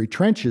normally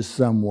retrenches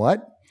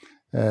somewhat.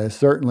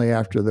 Certainly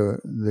after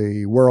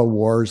the world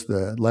wars,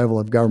 the level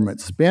of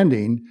government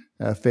spending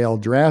fell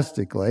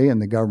drastically,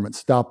 and the government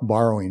stopped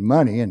borrowing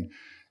money, and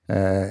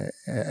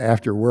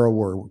after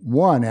World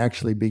War I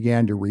actually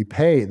began to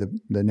repay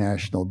the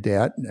national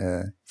debt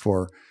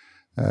for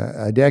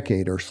a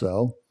decade or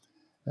so.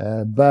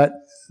 But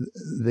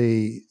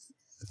the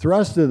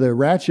thrust of the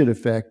ratchet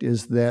effect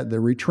is that the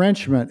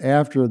retrenchment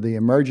after the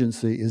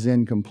emergency is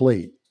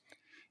incomplete.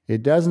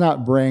 It does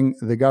not bring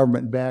the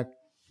government back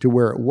to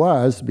where it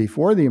was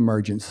before the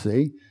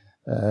emergency,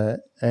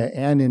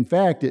 and in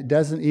fact, it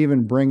doesn't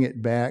even bring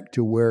it back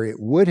to where it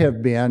would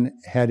have been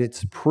had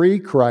its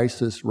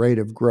pre-crisis rate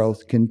of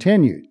growth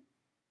continued.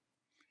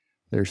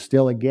 There's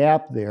still a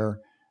gap there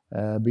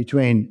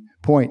between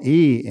point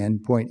E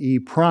and point E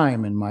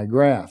prime in my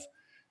graph.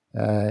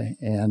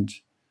 And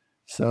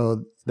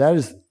so that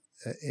is,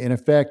 in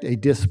effect, a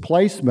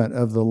displacement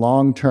of the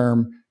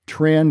long-term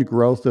trend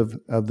growth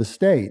of the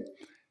state.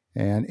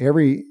 And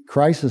every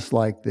crisis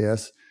like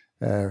this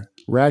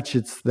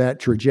ratchets that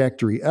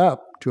trajectory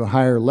up to a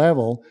higher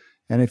level.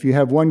 And if you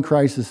have one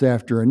crisis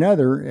after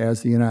another,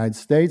 as the United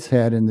States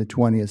had in the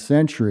 20th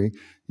century,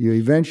 you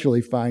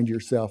eventually find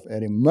yourself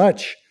at a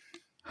much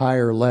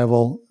higher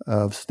level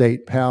of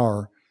state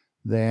power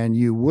than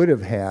you would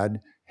have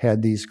had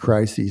these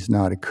crises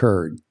not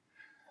occurred.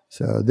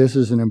 So this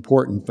is an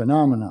important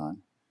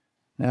phenomenon.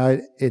 Now,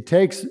 it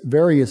takes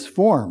various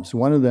forms.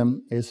 One of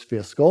them is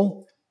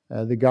fiscal.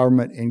 The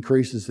government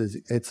increases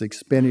its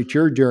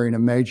expenditure during a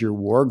major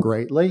war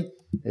greatly.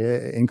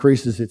 It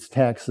increases its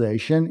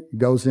taxation,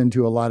 goes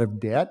into a lot of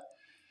debt.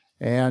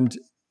 And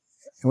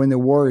when the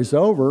war is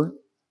over,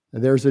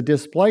 there's a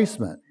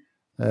displacement.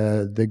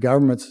 The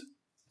government's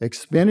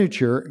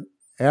expenditure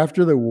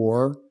after the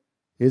war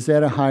is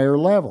at a higher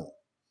level,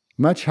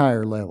 much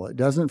higher level. It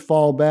doesn't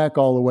fall back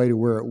all the way to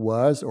where it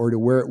was or to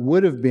where it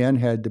would have been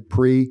had the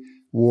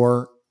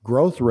pre-war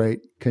growth rate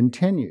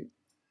continued.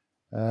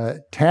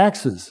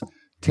 taxes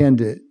tend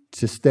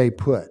to stay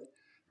put,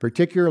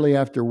 particularly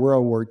after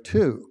World War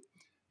II.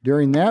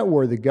 During that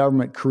war, the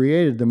government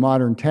created the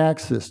modern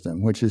tax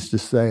system, which is to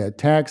say a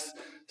tax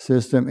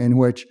system in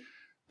which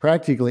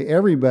practically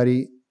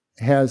everybody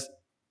has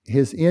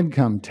his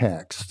income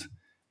taxed,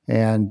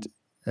 and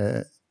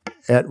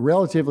at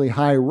relatively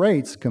high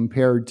rates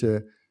compared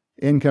to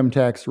income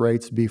tax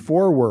rates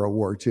before World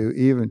War II,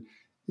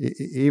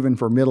 even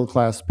for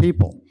middle-class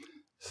people.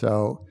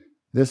 So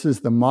this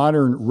is the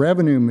modern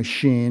revenue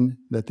machine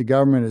that the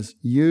government has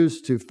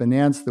used to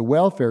finance the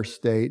welfare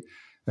state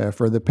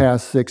for the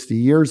past 60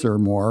 years or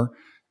more,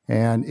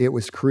 and it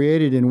was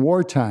created in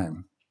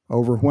wartime,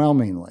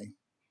 overwhelmingly.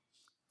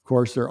 Of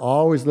course, there are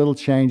always little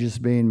changes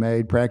being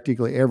made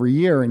practically every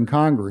year in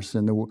Congress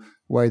in the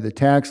way the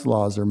tax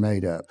laws are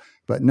made up.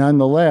 But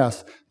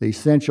nonetheless, the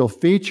essential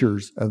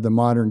features of the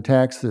modern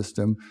tax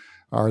system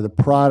are the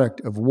product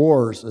of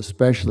wars,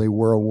 especially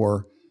World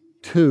War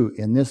II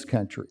in this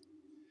country.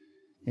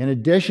 In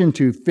addition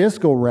to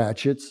fiscal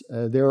ratchets,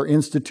 there are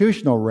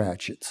institutional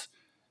ratchets.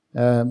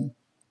 And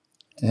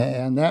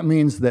that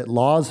means that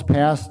laws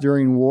passed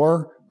during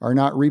war are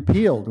not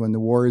repealed when the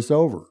war is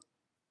over.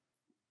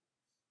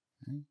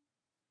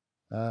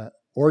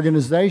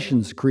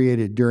 Organizations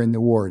created during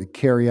the war to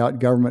carry out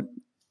government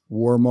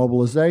war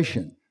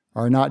mobilization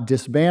are not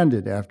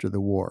disbanded after the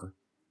war.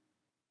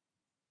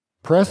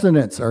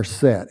 Precedents are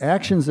set.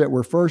 Actions that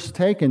were first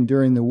taken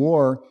during the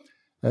war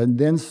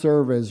then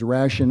serve as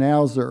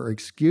rationales or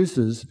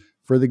excuses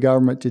for the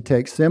government to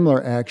take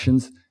similar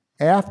actions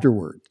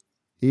afterward,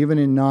 even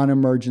in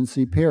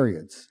non-emergency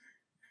periods.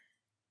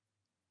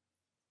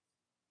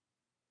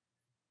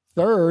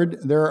 Third,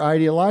 there are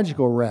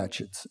ideological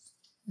ratchets.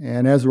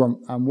 And as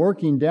I'm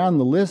working down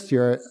the list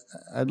here,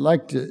 I'd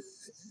like to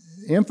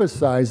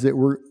emphasize that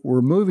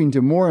we're moving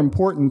to more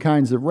important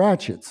kinds of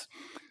ratchets.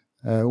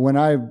 When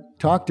I've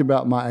talked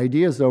about my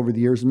ideas over the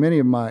years, many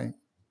of my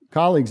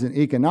colleagues in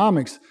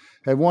economics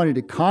have wanted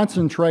to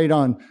concentrate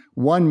on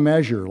one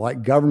measure,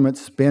 like government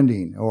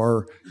spending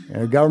or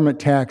government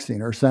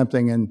taxing or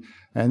something,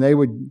 and they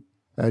would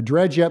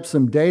dredge up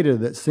some data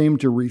that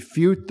seemed to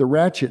refute the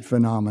ratchet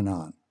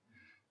phenomenon.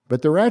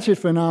 But the ratchet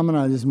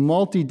phenomenon is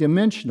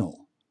multidimensional.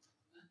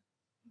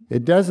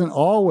 It doesn't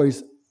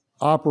always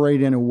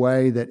operate in a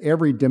way that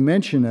every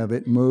dimension of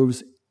it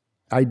moves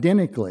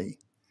identically.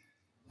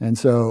 And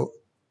so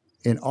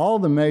in all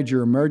the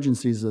major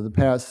emergencies of the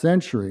past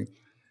century,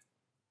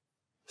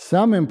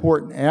 some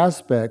important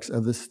aspects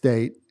of the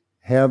state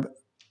have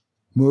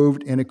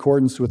moved in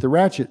accordance with the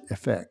ratchet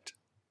effect,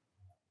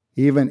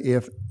 even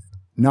if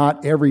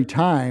not every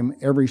time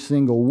every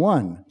single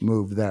one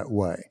moved that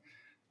way.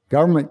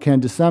 Government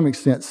can, to some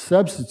extent,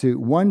 substitute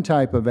one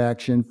type of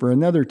action for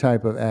another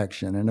type of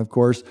action. And of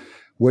course,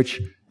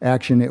 which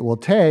action it will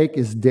take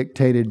is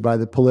dictated by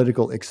the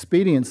political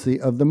expediency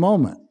of the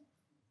moment.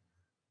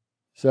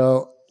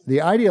 So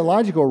the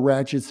ideological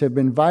ratchets have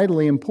been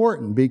vitally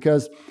important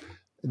because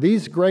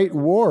these great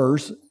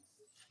wars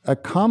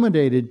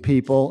accommodated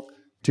people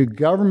to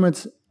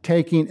governments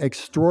taking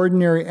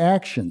extraordinary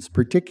actions,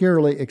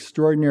 particularly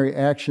extraordinary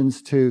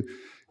actions to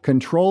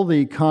control the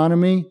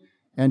economy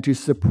and to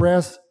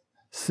suppress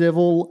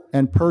civil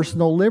and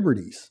personal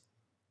liberties.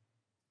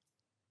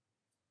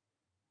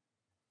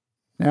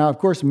 Now, of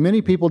course,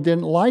 many people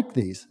didn't like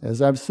these.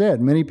 As I've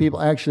said, many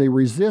people actually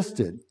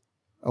resisted,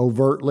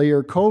 overtly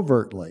or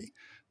covertly.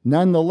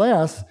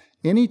 Nonetheless,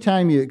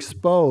 anytime you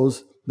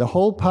expose the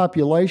whole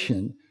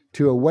population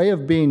to a way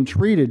of being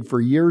treated for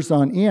years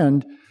on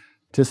end,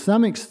 to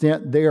some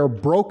extent, they are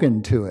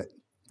broken to it.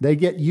 They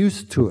get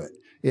used to it.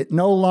 It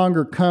no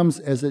longer comes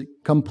as a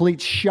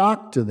complete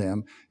shock to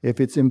them if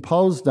it's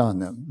imposed on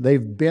them.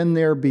 They've been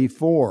there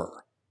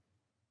before.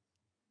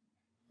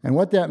 And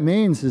what that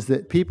means is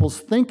that people's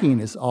thinking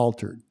is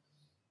altered.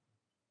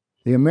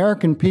 The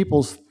American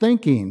people's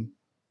thinking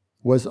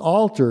was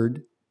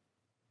altered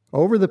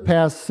over the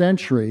past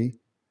century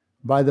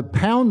by the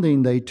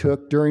pounding they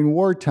took during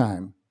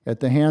wartime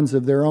at the hands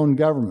of their own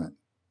government.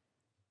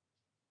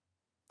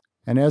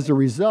 And as a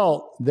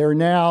result, they're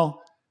now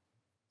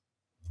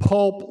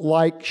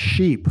pulp-like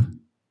sheep,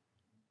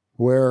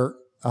 where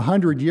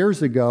 100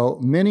 years ago,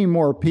 many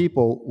more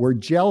people were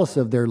jealous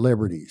of their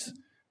liberties,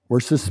 were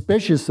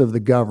suspicious of the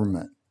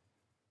government,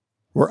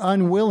 were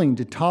unwilling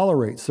to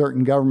tolerate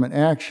certain government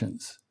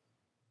actions.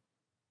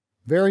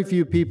 Very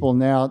few people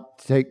now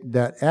take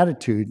that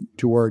attitude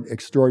toward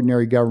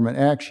extraordinary government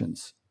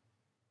actions.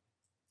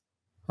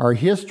 Our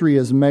history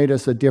has made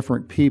us a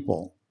different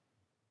people,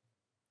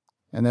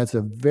 and that's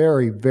a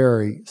very,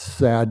 very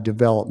sad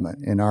development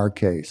in our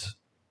case.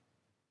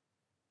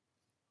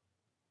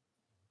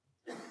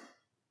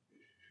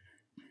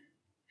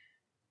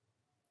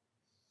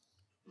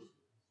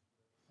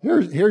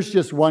 Here's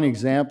just one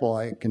example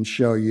I can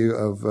show you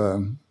of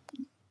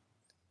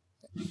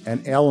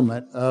an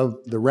element of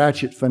the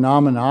ratchet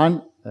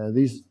phenomenon.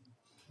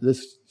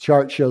 This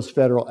chart shows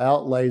federal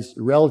outlays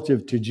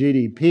relative to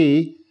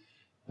GDP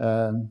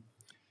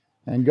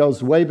and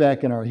goes way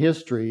back in our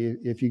history.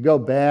 If you go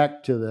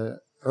back to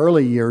the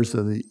early years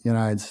of the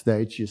United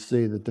States, you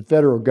see that the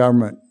federal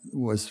government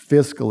was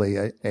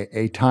fiscally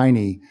a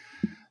tiny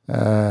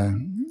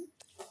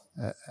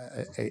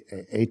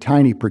a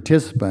tiny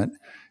participant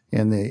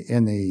in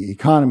the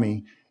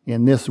economy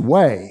in this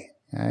way.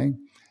 Okay?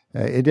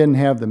 It didn't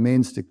have the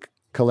means to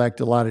collect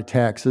a lot of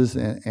taxes,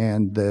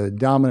 and the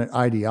dominant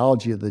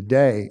ideology of the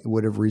day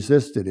would have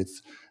resisted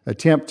its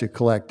attempt to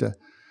collect a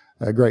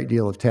great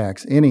deal of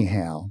tax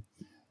anyhow.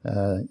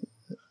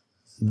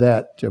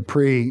 That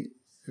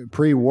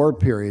pre-war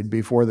period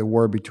before the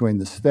war between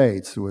the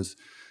states was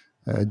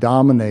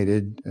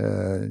dominated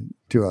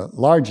to a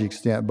large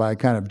extent by a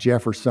kind of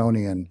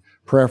Jeffersonian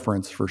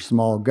preference for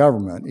small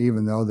government,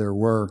 even though there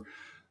were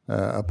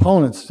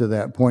opponents to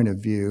that point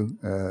of view.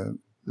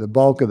 The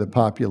bulk of the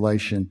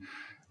population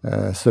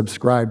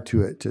subscribed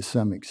to it to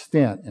some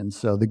extent, and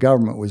so the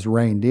government was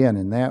reined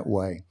in that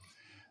way.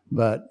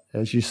 But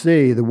as you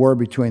see, the war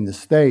between the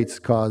states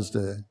caused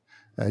a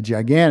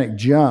gigantic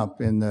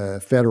jump in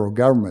the federal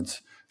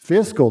government's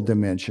fiscal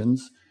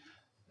dimensions.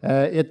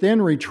 It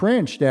then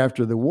retrenched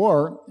after the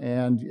war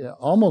and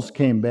almost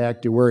came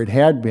back to where it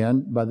had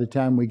been by the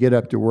time we get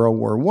up to World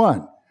War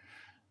I.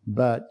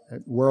 But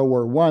World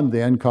War I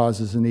then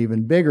causes an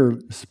even bigger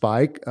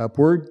spike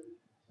upward.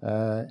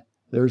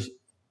 There's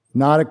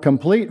not a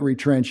complete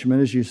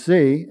retrenchment, as you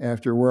see,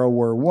 after World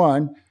War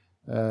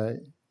I.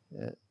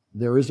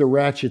 There is a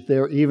ratchet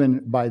there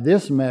even by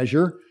this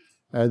measure.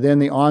 Then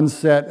the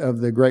onset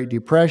of the Great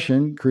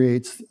Depression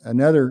creates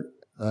another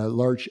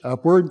lurch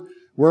upward.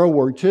 World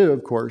War II,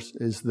 of course,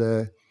 is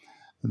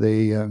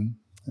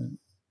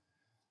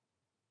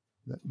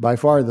by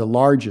far the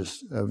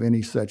largest of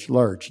any such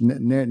lurch.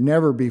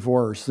 Never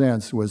before or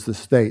since was the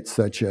state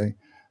such a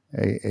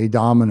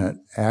dominant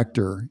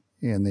actor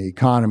in the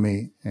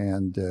economy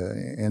and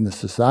in the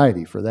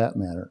society, for that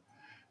matter.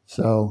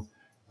 So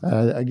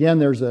again,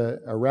 there's a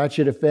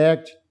ratchet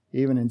effect,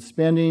 even in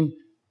spending.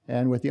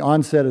 And with the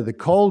onset of the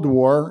Cold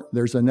War,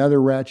 there's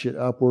another ratchet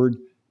upward.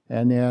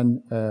 And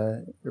then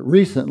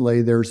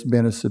recently, there's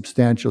been a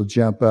substantial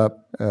jump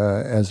up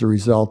as a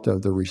result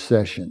of the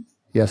recession.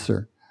 Yes,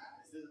 sir?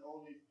 Is this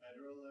only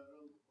federal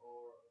level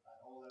or at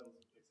all levels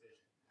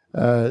of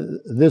taxation?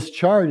 This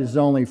chart is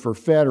only for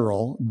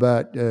federal,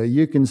 but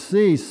you can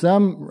see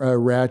some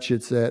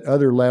ratchets at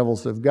other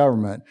levels of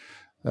government.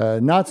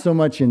 Not so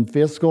much in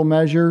fiscal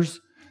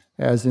measures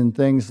as in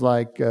things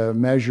like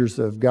measures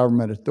of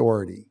government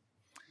authority.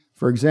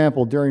 For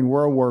example, during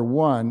World War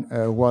I,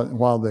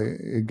 while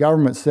the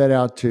government set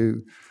out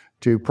to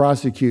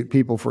prosecute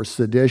people for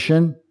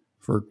sedition,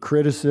 for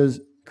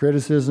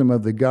criticism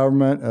of the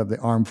government, of the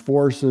armed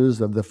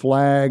forces, of the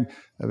flag,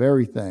 of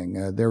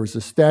everything, there was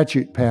a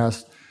statute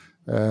passed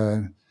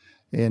in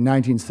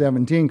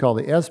 1917 called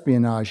the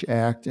Espionage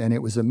Act, and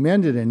it was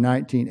amended in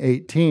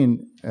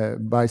 1918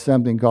 by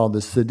something called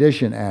the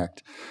Sedition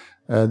Act.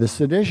 The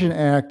Sedition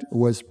Act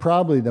was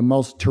probably the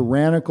most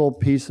tyrannical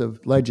piece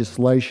of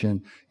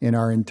legislation in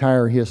our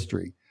entire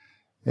history.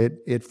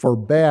 It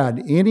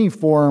forbade any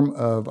form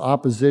of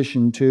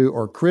opposition to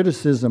or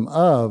criticism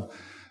of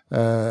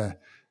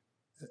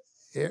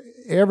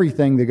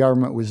everything the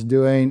government was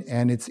doing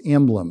and its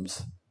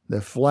emblems,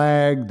 the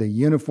flag, the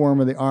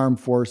uniform of the armed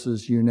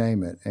forces, you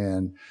name it.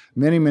 And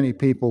many, many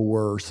people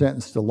were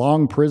sentenced to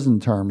long prison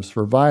terms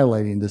for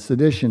violating the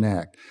Sedition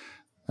Act.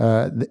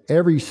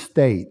 Every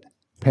state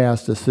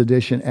passed a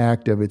Sedition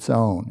Act of its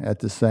own at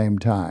the same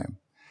time.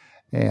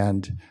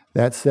 And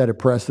that set a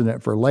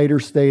precedent for later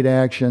state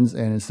actions,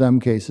 and in some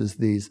cases,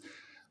 these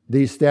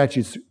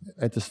statutes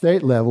at the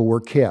state level were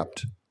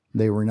kept.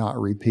 They were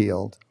not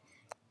repealed.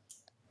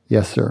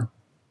 Yes, sir?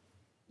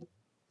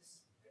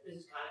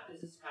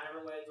 This is kind of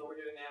related to what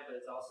we're doing now, but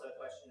it's also a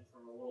question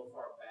from a little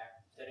far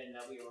back. So I didn't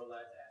know we were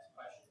allowed to ask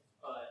questions.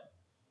 But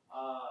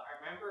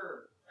I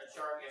remember a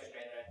chart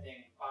yesterday that I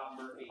think Bob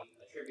Murphy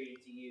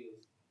attributed to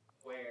you,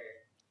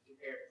 where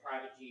compared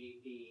private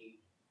GDP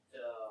to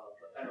the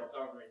federal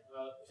government,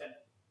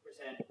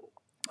 percent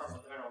from the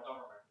federal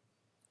government.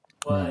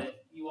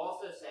 But you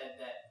also said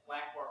that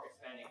black market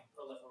spending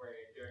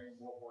proliferated during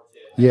World War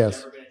II. Yes.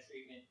 Has there ever been a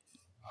treatment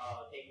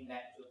taking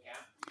that into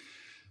account?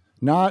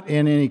 Not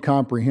in any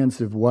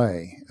comprehensive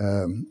way.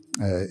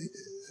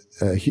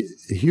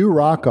 Hugh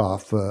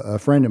Rockoff, a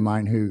friend of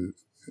mine who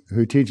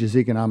teaches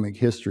economic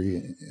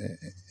history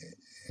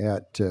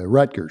at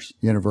Rutgers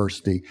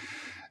University,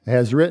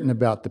 has written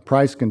about the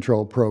price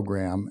control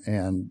program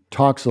and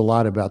talks a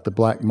lot about the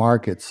black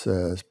markets,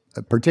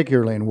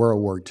 particularly in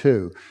World War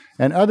II.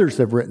 And others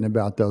have written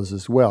about those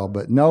as well,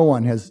 but no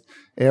one has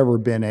ever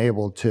been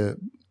able to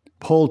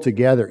pull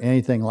together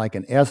anything like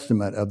an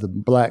estimate of the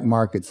black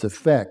market's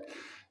effect.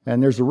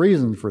 And there's a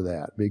reason for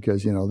that,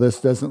 because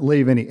this doesn't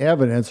leave any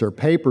evidence or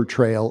paper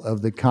trail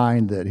of the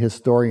kind that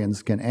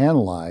historians can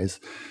analyze.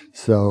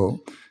 So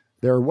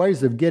there are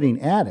ways of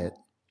getting at it.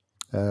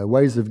 And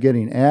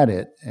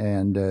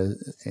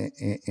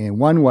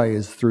one way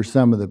is through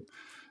some of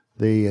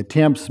the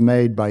attempts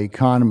made by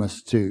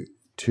economists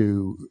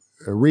to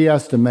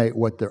reestimate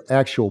what the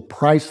actual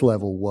price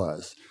level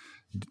was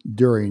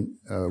during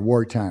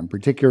wartime,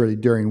 particularly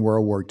during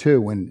World War II,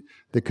 when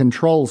the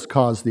controls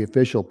caused the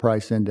official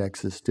price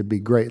indexes to be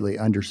greatly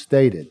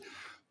understated.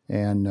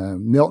 And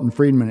Milton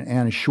Friedman and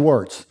Anna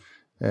Schwartz,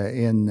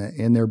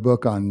 in their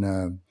book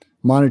on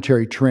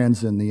monetary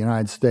trends in the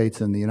United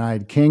States and the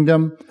United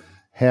Kingdom,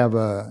 have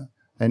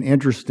an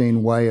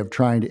interesting way of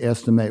trying to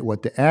estimate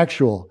what the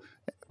actual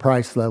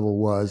price level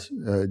was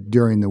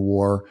during the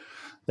war.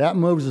 That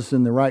moves us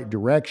in the right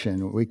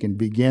direction. We can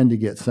begin to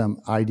get some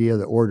idea of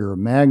the order of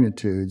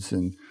magnitudes,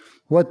 and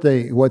what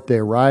they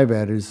arrive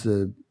at is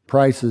the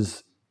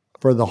prices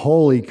for the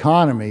whole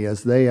economy,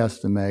 as they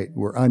estimate,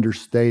 were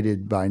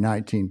understated by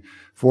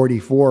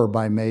 1944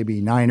 by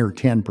maybe 9 or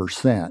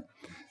 10%.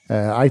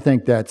 I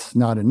think that's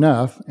not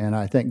enough, and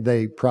I think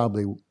they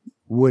probably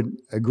would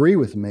agree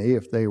with me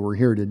if they were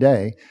here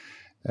today.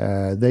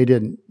 They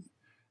didn't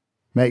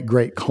make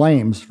great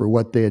claims for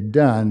what they had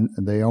done.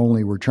 They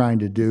only were trying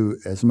to do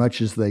as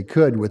much as they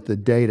could with the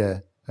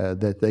data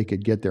that they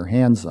could get their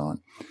hands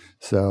on.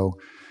 So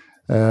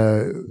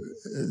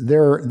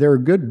there are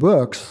good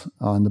books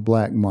on the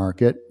black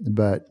market,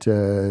 but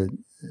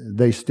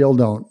they still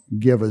don't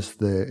give us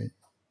the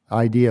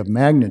idea of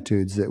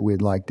magnitudes that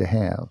we'd like to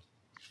have.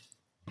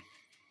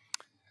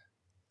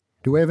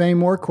 Do we have any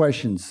more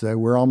questions?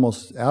 We're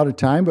almost out of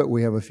time, but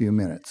we have a few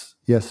minutes.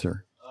 Yes,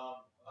 sir.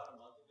 About a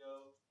month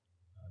ago,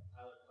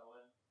 Tyler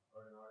Cohen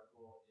wrote an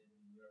article in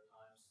the New York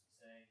Times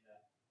saying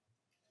that, I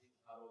think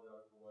the title of the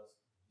article was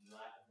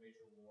 "Lack of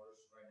Major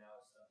Wars Right Now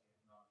is Stunting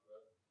Economic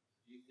Growth."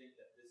 Do you think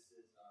that this is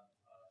just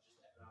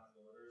economic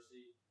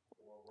illiteracy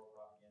or war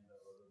propaganda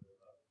or a little bit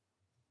of both?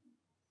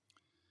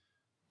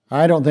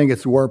 I don't think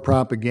it's war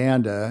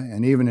propaganda,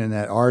 and even in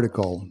that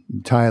article,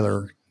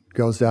 Tyler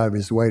goes out of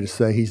his way to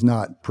say he's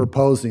not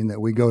proposing that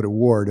we go to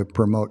war to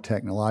promote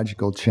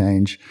technological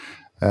change.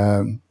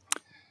 And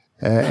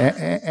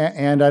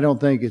I don't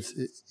think it's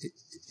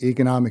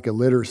economic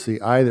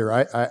illiteracy either.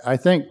 I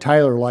think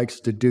Tyler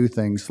likes to do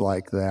things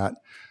like that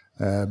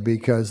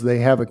because they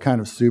have a kind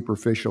of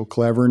superficial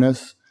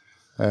cleverness,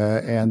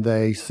 and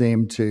they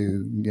seem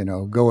to,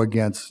 go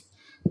against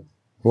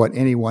what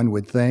anyone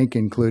would think,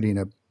 including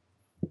a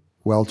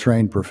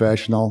well-trained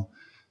professional.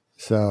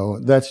 So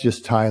that's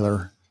just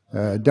Tyler.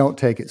 Don't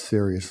take it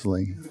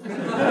seriously.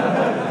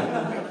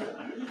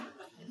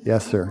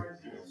 Yes, sir.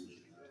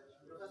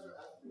 Professor,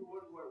 after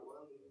World War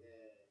I,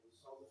 we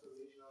saw the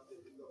formation of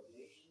the League of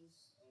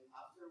Nations, and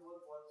after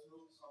World War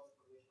II, we saw the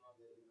formation of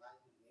the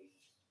United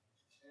Nations.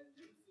 And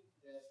do you think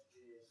that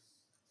this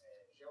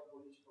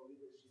geopolitical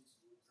leaderships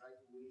will try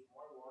to wage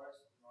more wars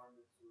in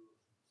order to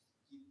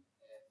keep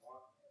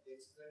more the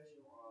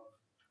expansion of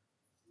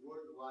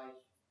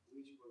worldwide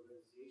political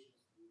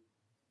organizations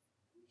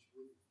which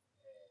would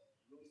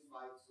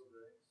unify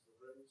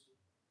sovereignty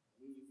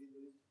and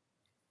individualism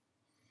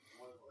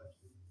more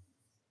collectively?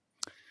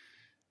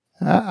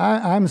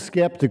 I'm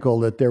skeptical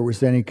that there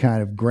was any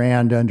kind of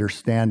grand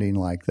understanding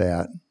like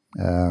that.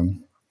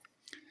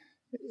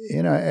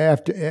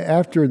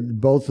 After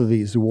both of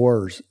these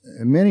wars,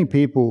 many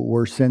people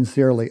were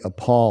sincerely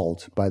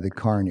appalled by the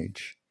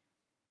carnage.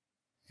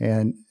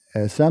 And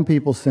some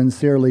people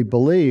sincerely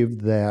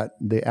believed that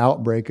the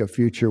outbreak of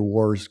future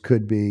wars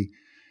could be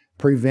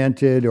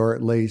prevented or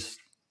at least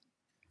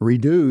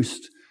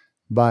reduced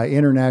by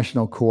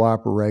international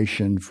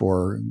cooperation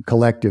for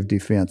collective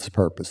defense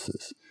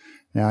purposes.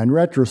 Now, in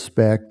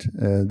retrospect,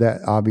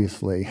 that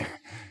obviously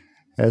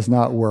has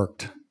not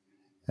worked.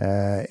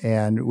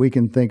 And we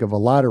can think of a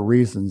lot of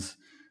reasons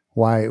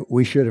why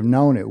we should have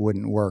known it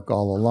wouldn't work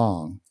all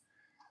along.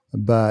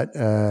 But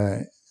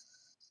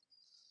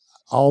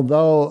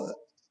although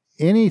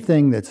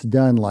anything that's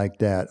done like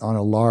that on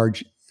a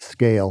large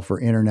scale for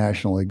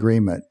international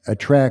agreement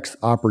attracts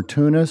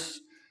opportunists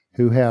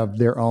who have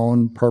their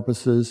own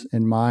purposes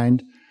in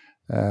mind,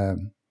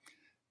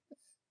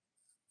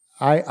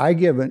 I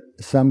give it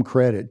some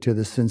credit to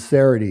the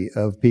sincerity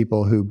of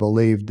people who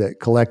believed that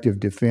collective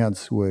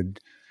defense would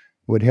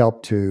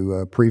help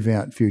to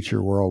prevent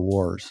future world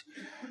wars.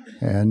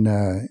 And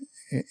I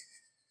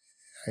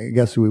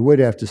guess we would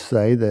have to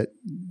say that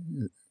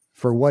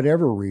for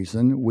whatever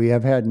reason, we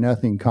have had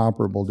nothing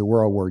comparable to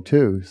World War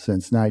II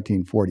since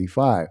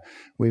 1945.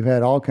 We've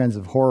had all kinds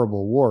of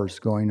horrible wars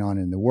going on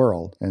in the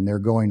world, and they're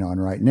going on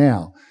right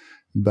now.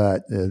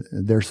 But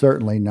they're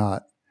certainly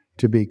not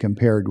to be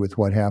compared with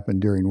what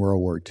happened during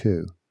World War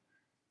II.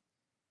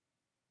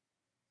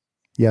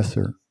 Yes,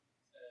 sir.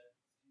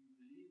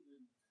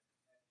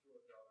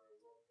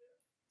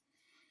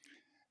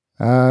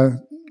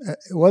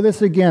 Well,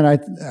 this again,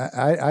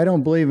 I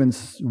don't believe in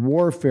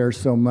warfare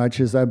so much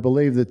as I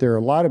believe that there are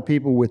a lot of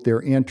people with their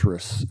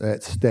interests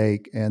at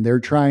stake, and they're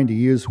trying to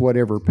use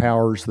whatever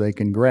powers they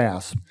can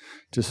grasp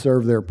to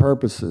serve their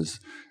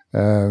purposes.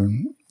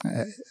 In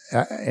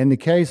the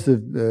case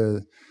of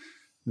the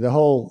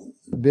whole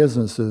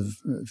business of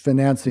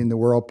financing the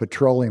world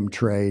petroleum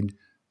trade,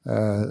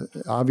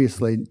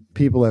 obviously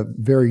people have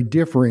very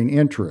differing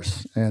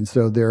interests, and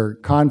so there are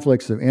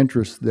conflicts of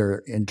interest that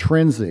are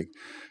intrinsic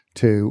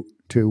to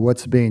to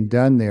what's being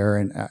done there,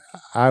 and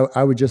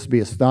I would just be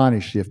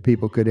astonished if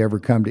people could ever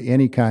come to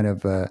any kind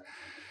of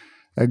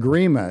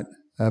agreement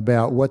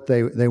about what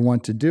they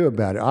want to do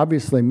about it.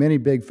 Obviously, many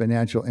big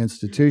financial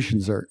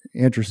institutions are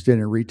interested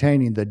in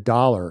retaining the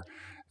dollar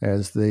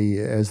as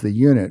the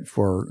unit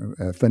for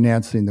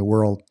financing the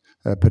world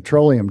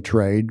petroleum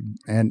trade,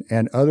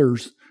 and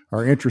others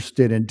are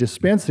interested in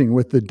dispensing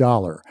with the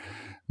dollar.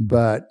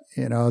 But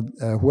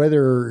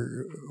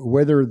whether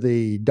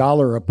the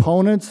dollar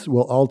opponents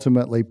will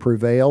ultimately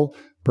prevail,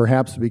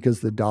 perhaps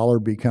because the dollar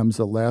becomes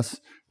a less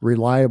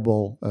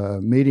reliable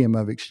medium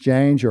of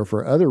exchange, or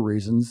for other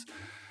reasons,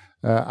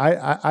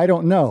 I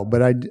don't know.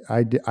 But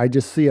I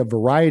just see a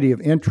variety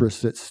of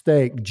interests at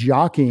stake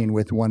jockeying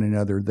with one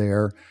another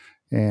there,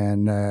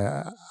 and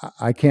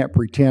I can't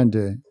pretend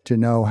to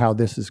know how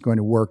this is going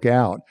to work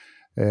out.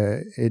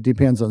 It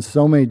depends on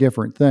so many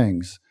different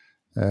things,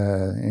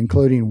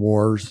 including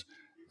wars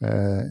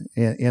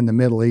in the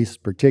Middle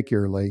East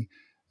particularly,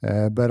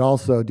 but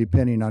also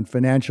depending on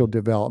financial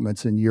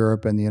developments in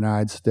Europe and the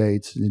United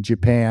States,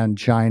 Japan,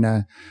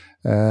 China.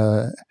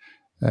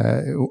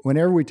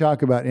 Whenever we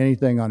talk about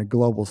anything on a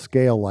global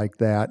scale like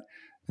that,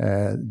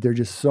 there are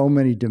just so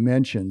many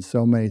dimensions,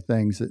 so many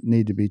things that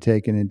need to be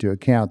taken into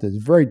account that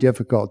it's very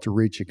difficult to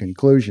reach a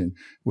conclusion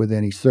with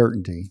any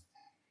certainty.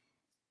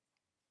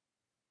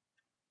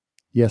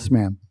 Yes,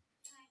 ma'am.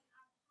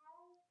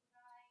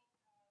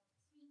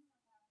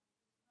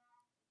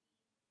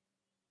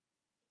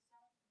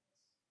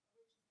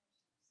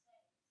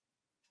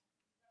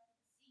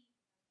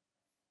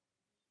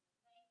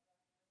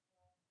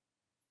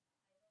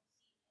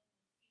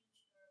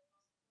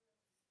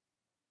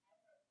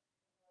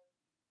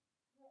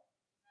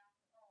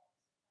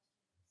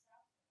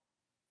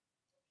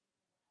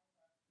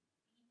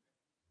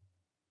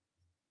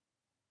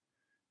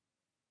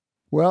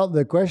 Well,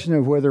 the question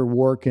of whether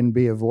war can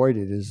be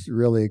avoided is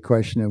really a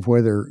question of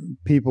whether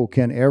people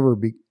can ever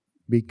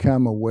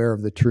become aware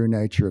of the true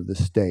nature of the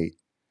state,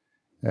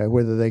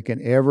 whether they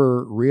can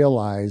ever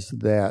realize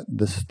that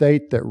the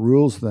state that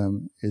rules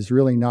them is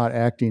really not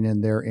acting in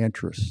their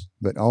interests,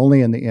 but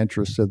only in the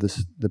interests of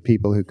the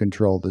people who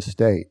control the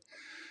state.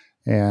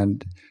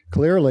 And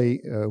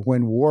clearly,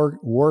 when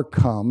war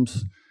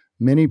comes,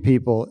 many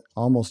people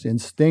almost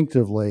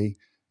instinctively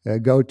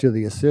go to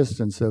the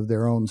assistance of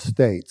their own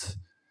states.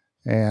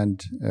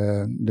 And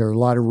there are a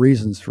lot of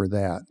reasons for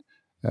that.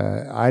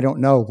 I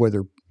don't know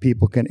whether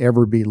people can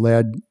ever be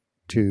led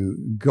to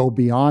go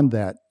beyond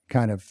that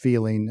kind of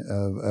feeling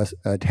of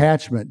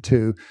attachment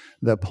to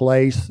the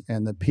place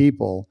and the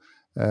people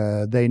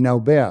they know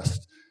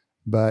best.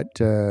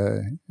 But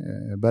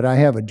I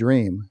have a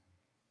dream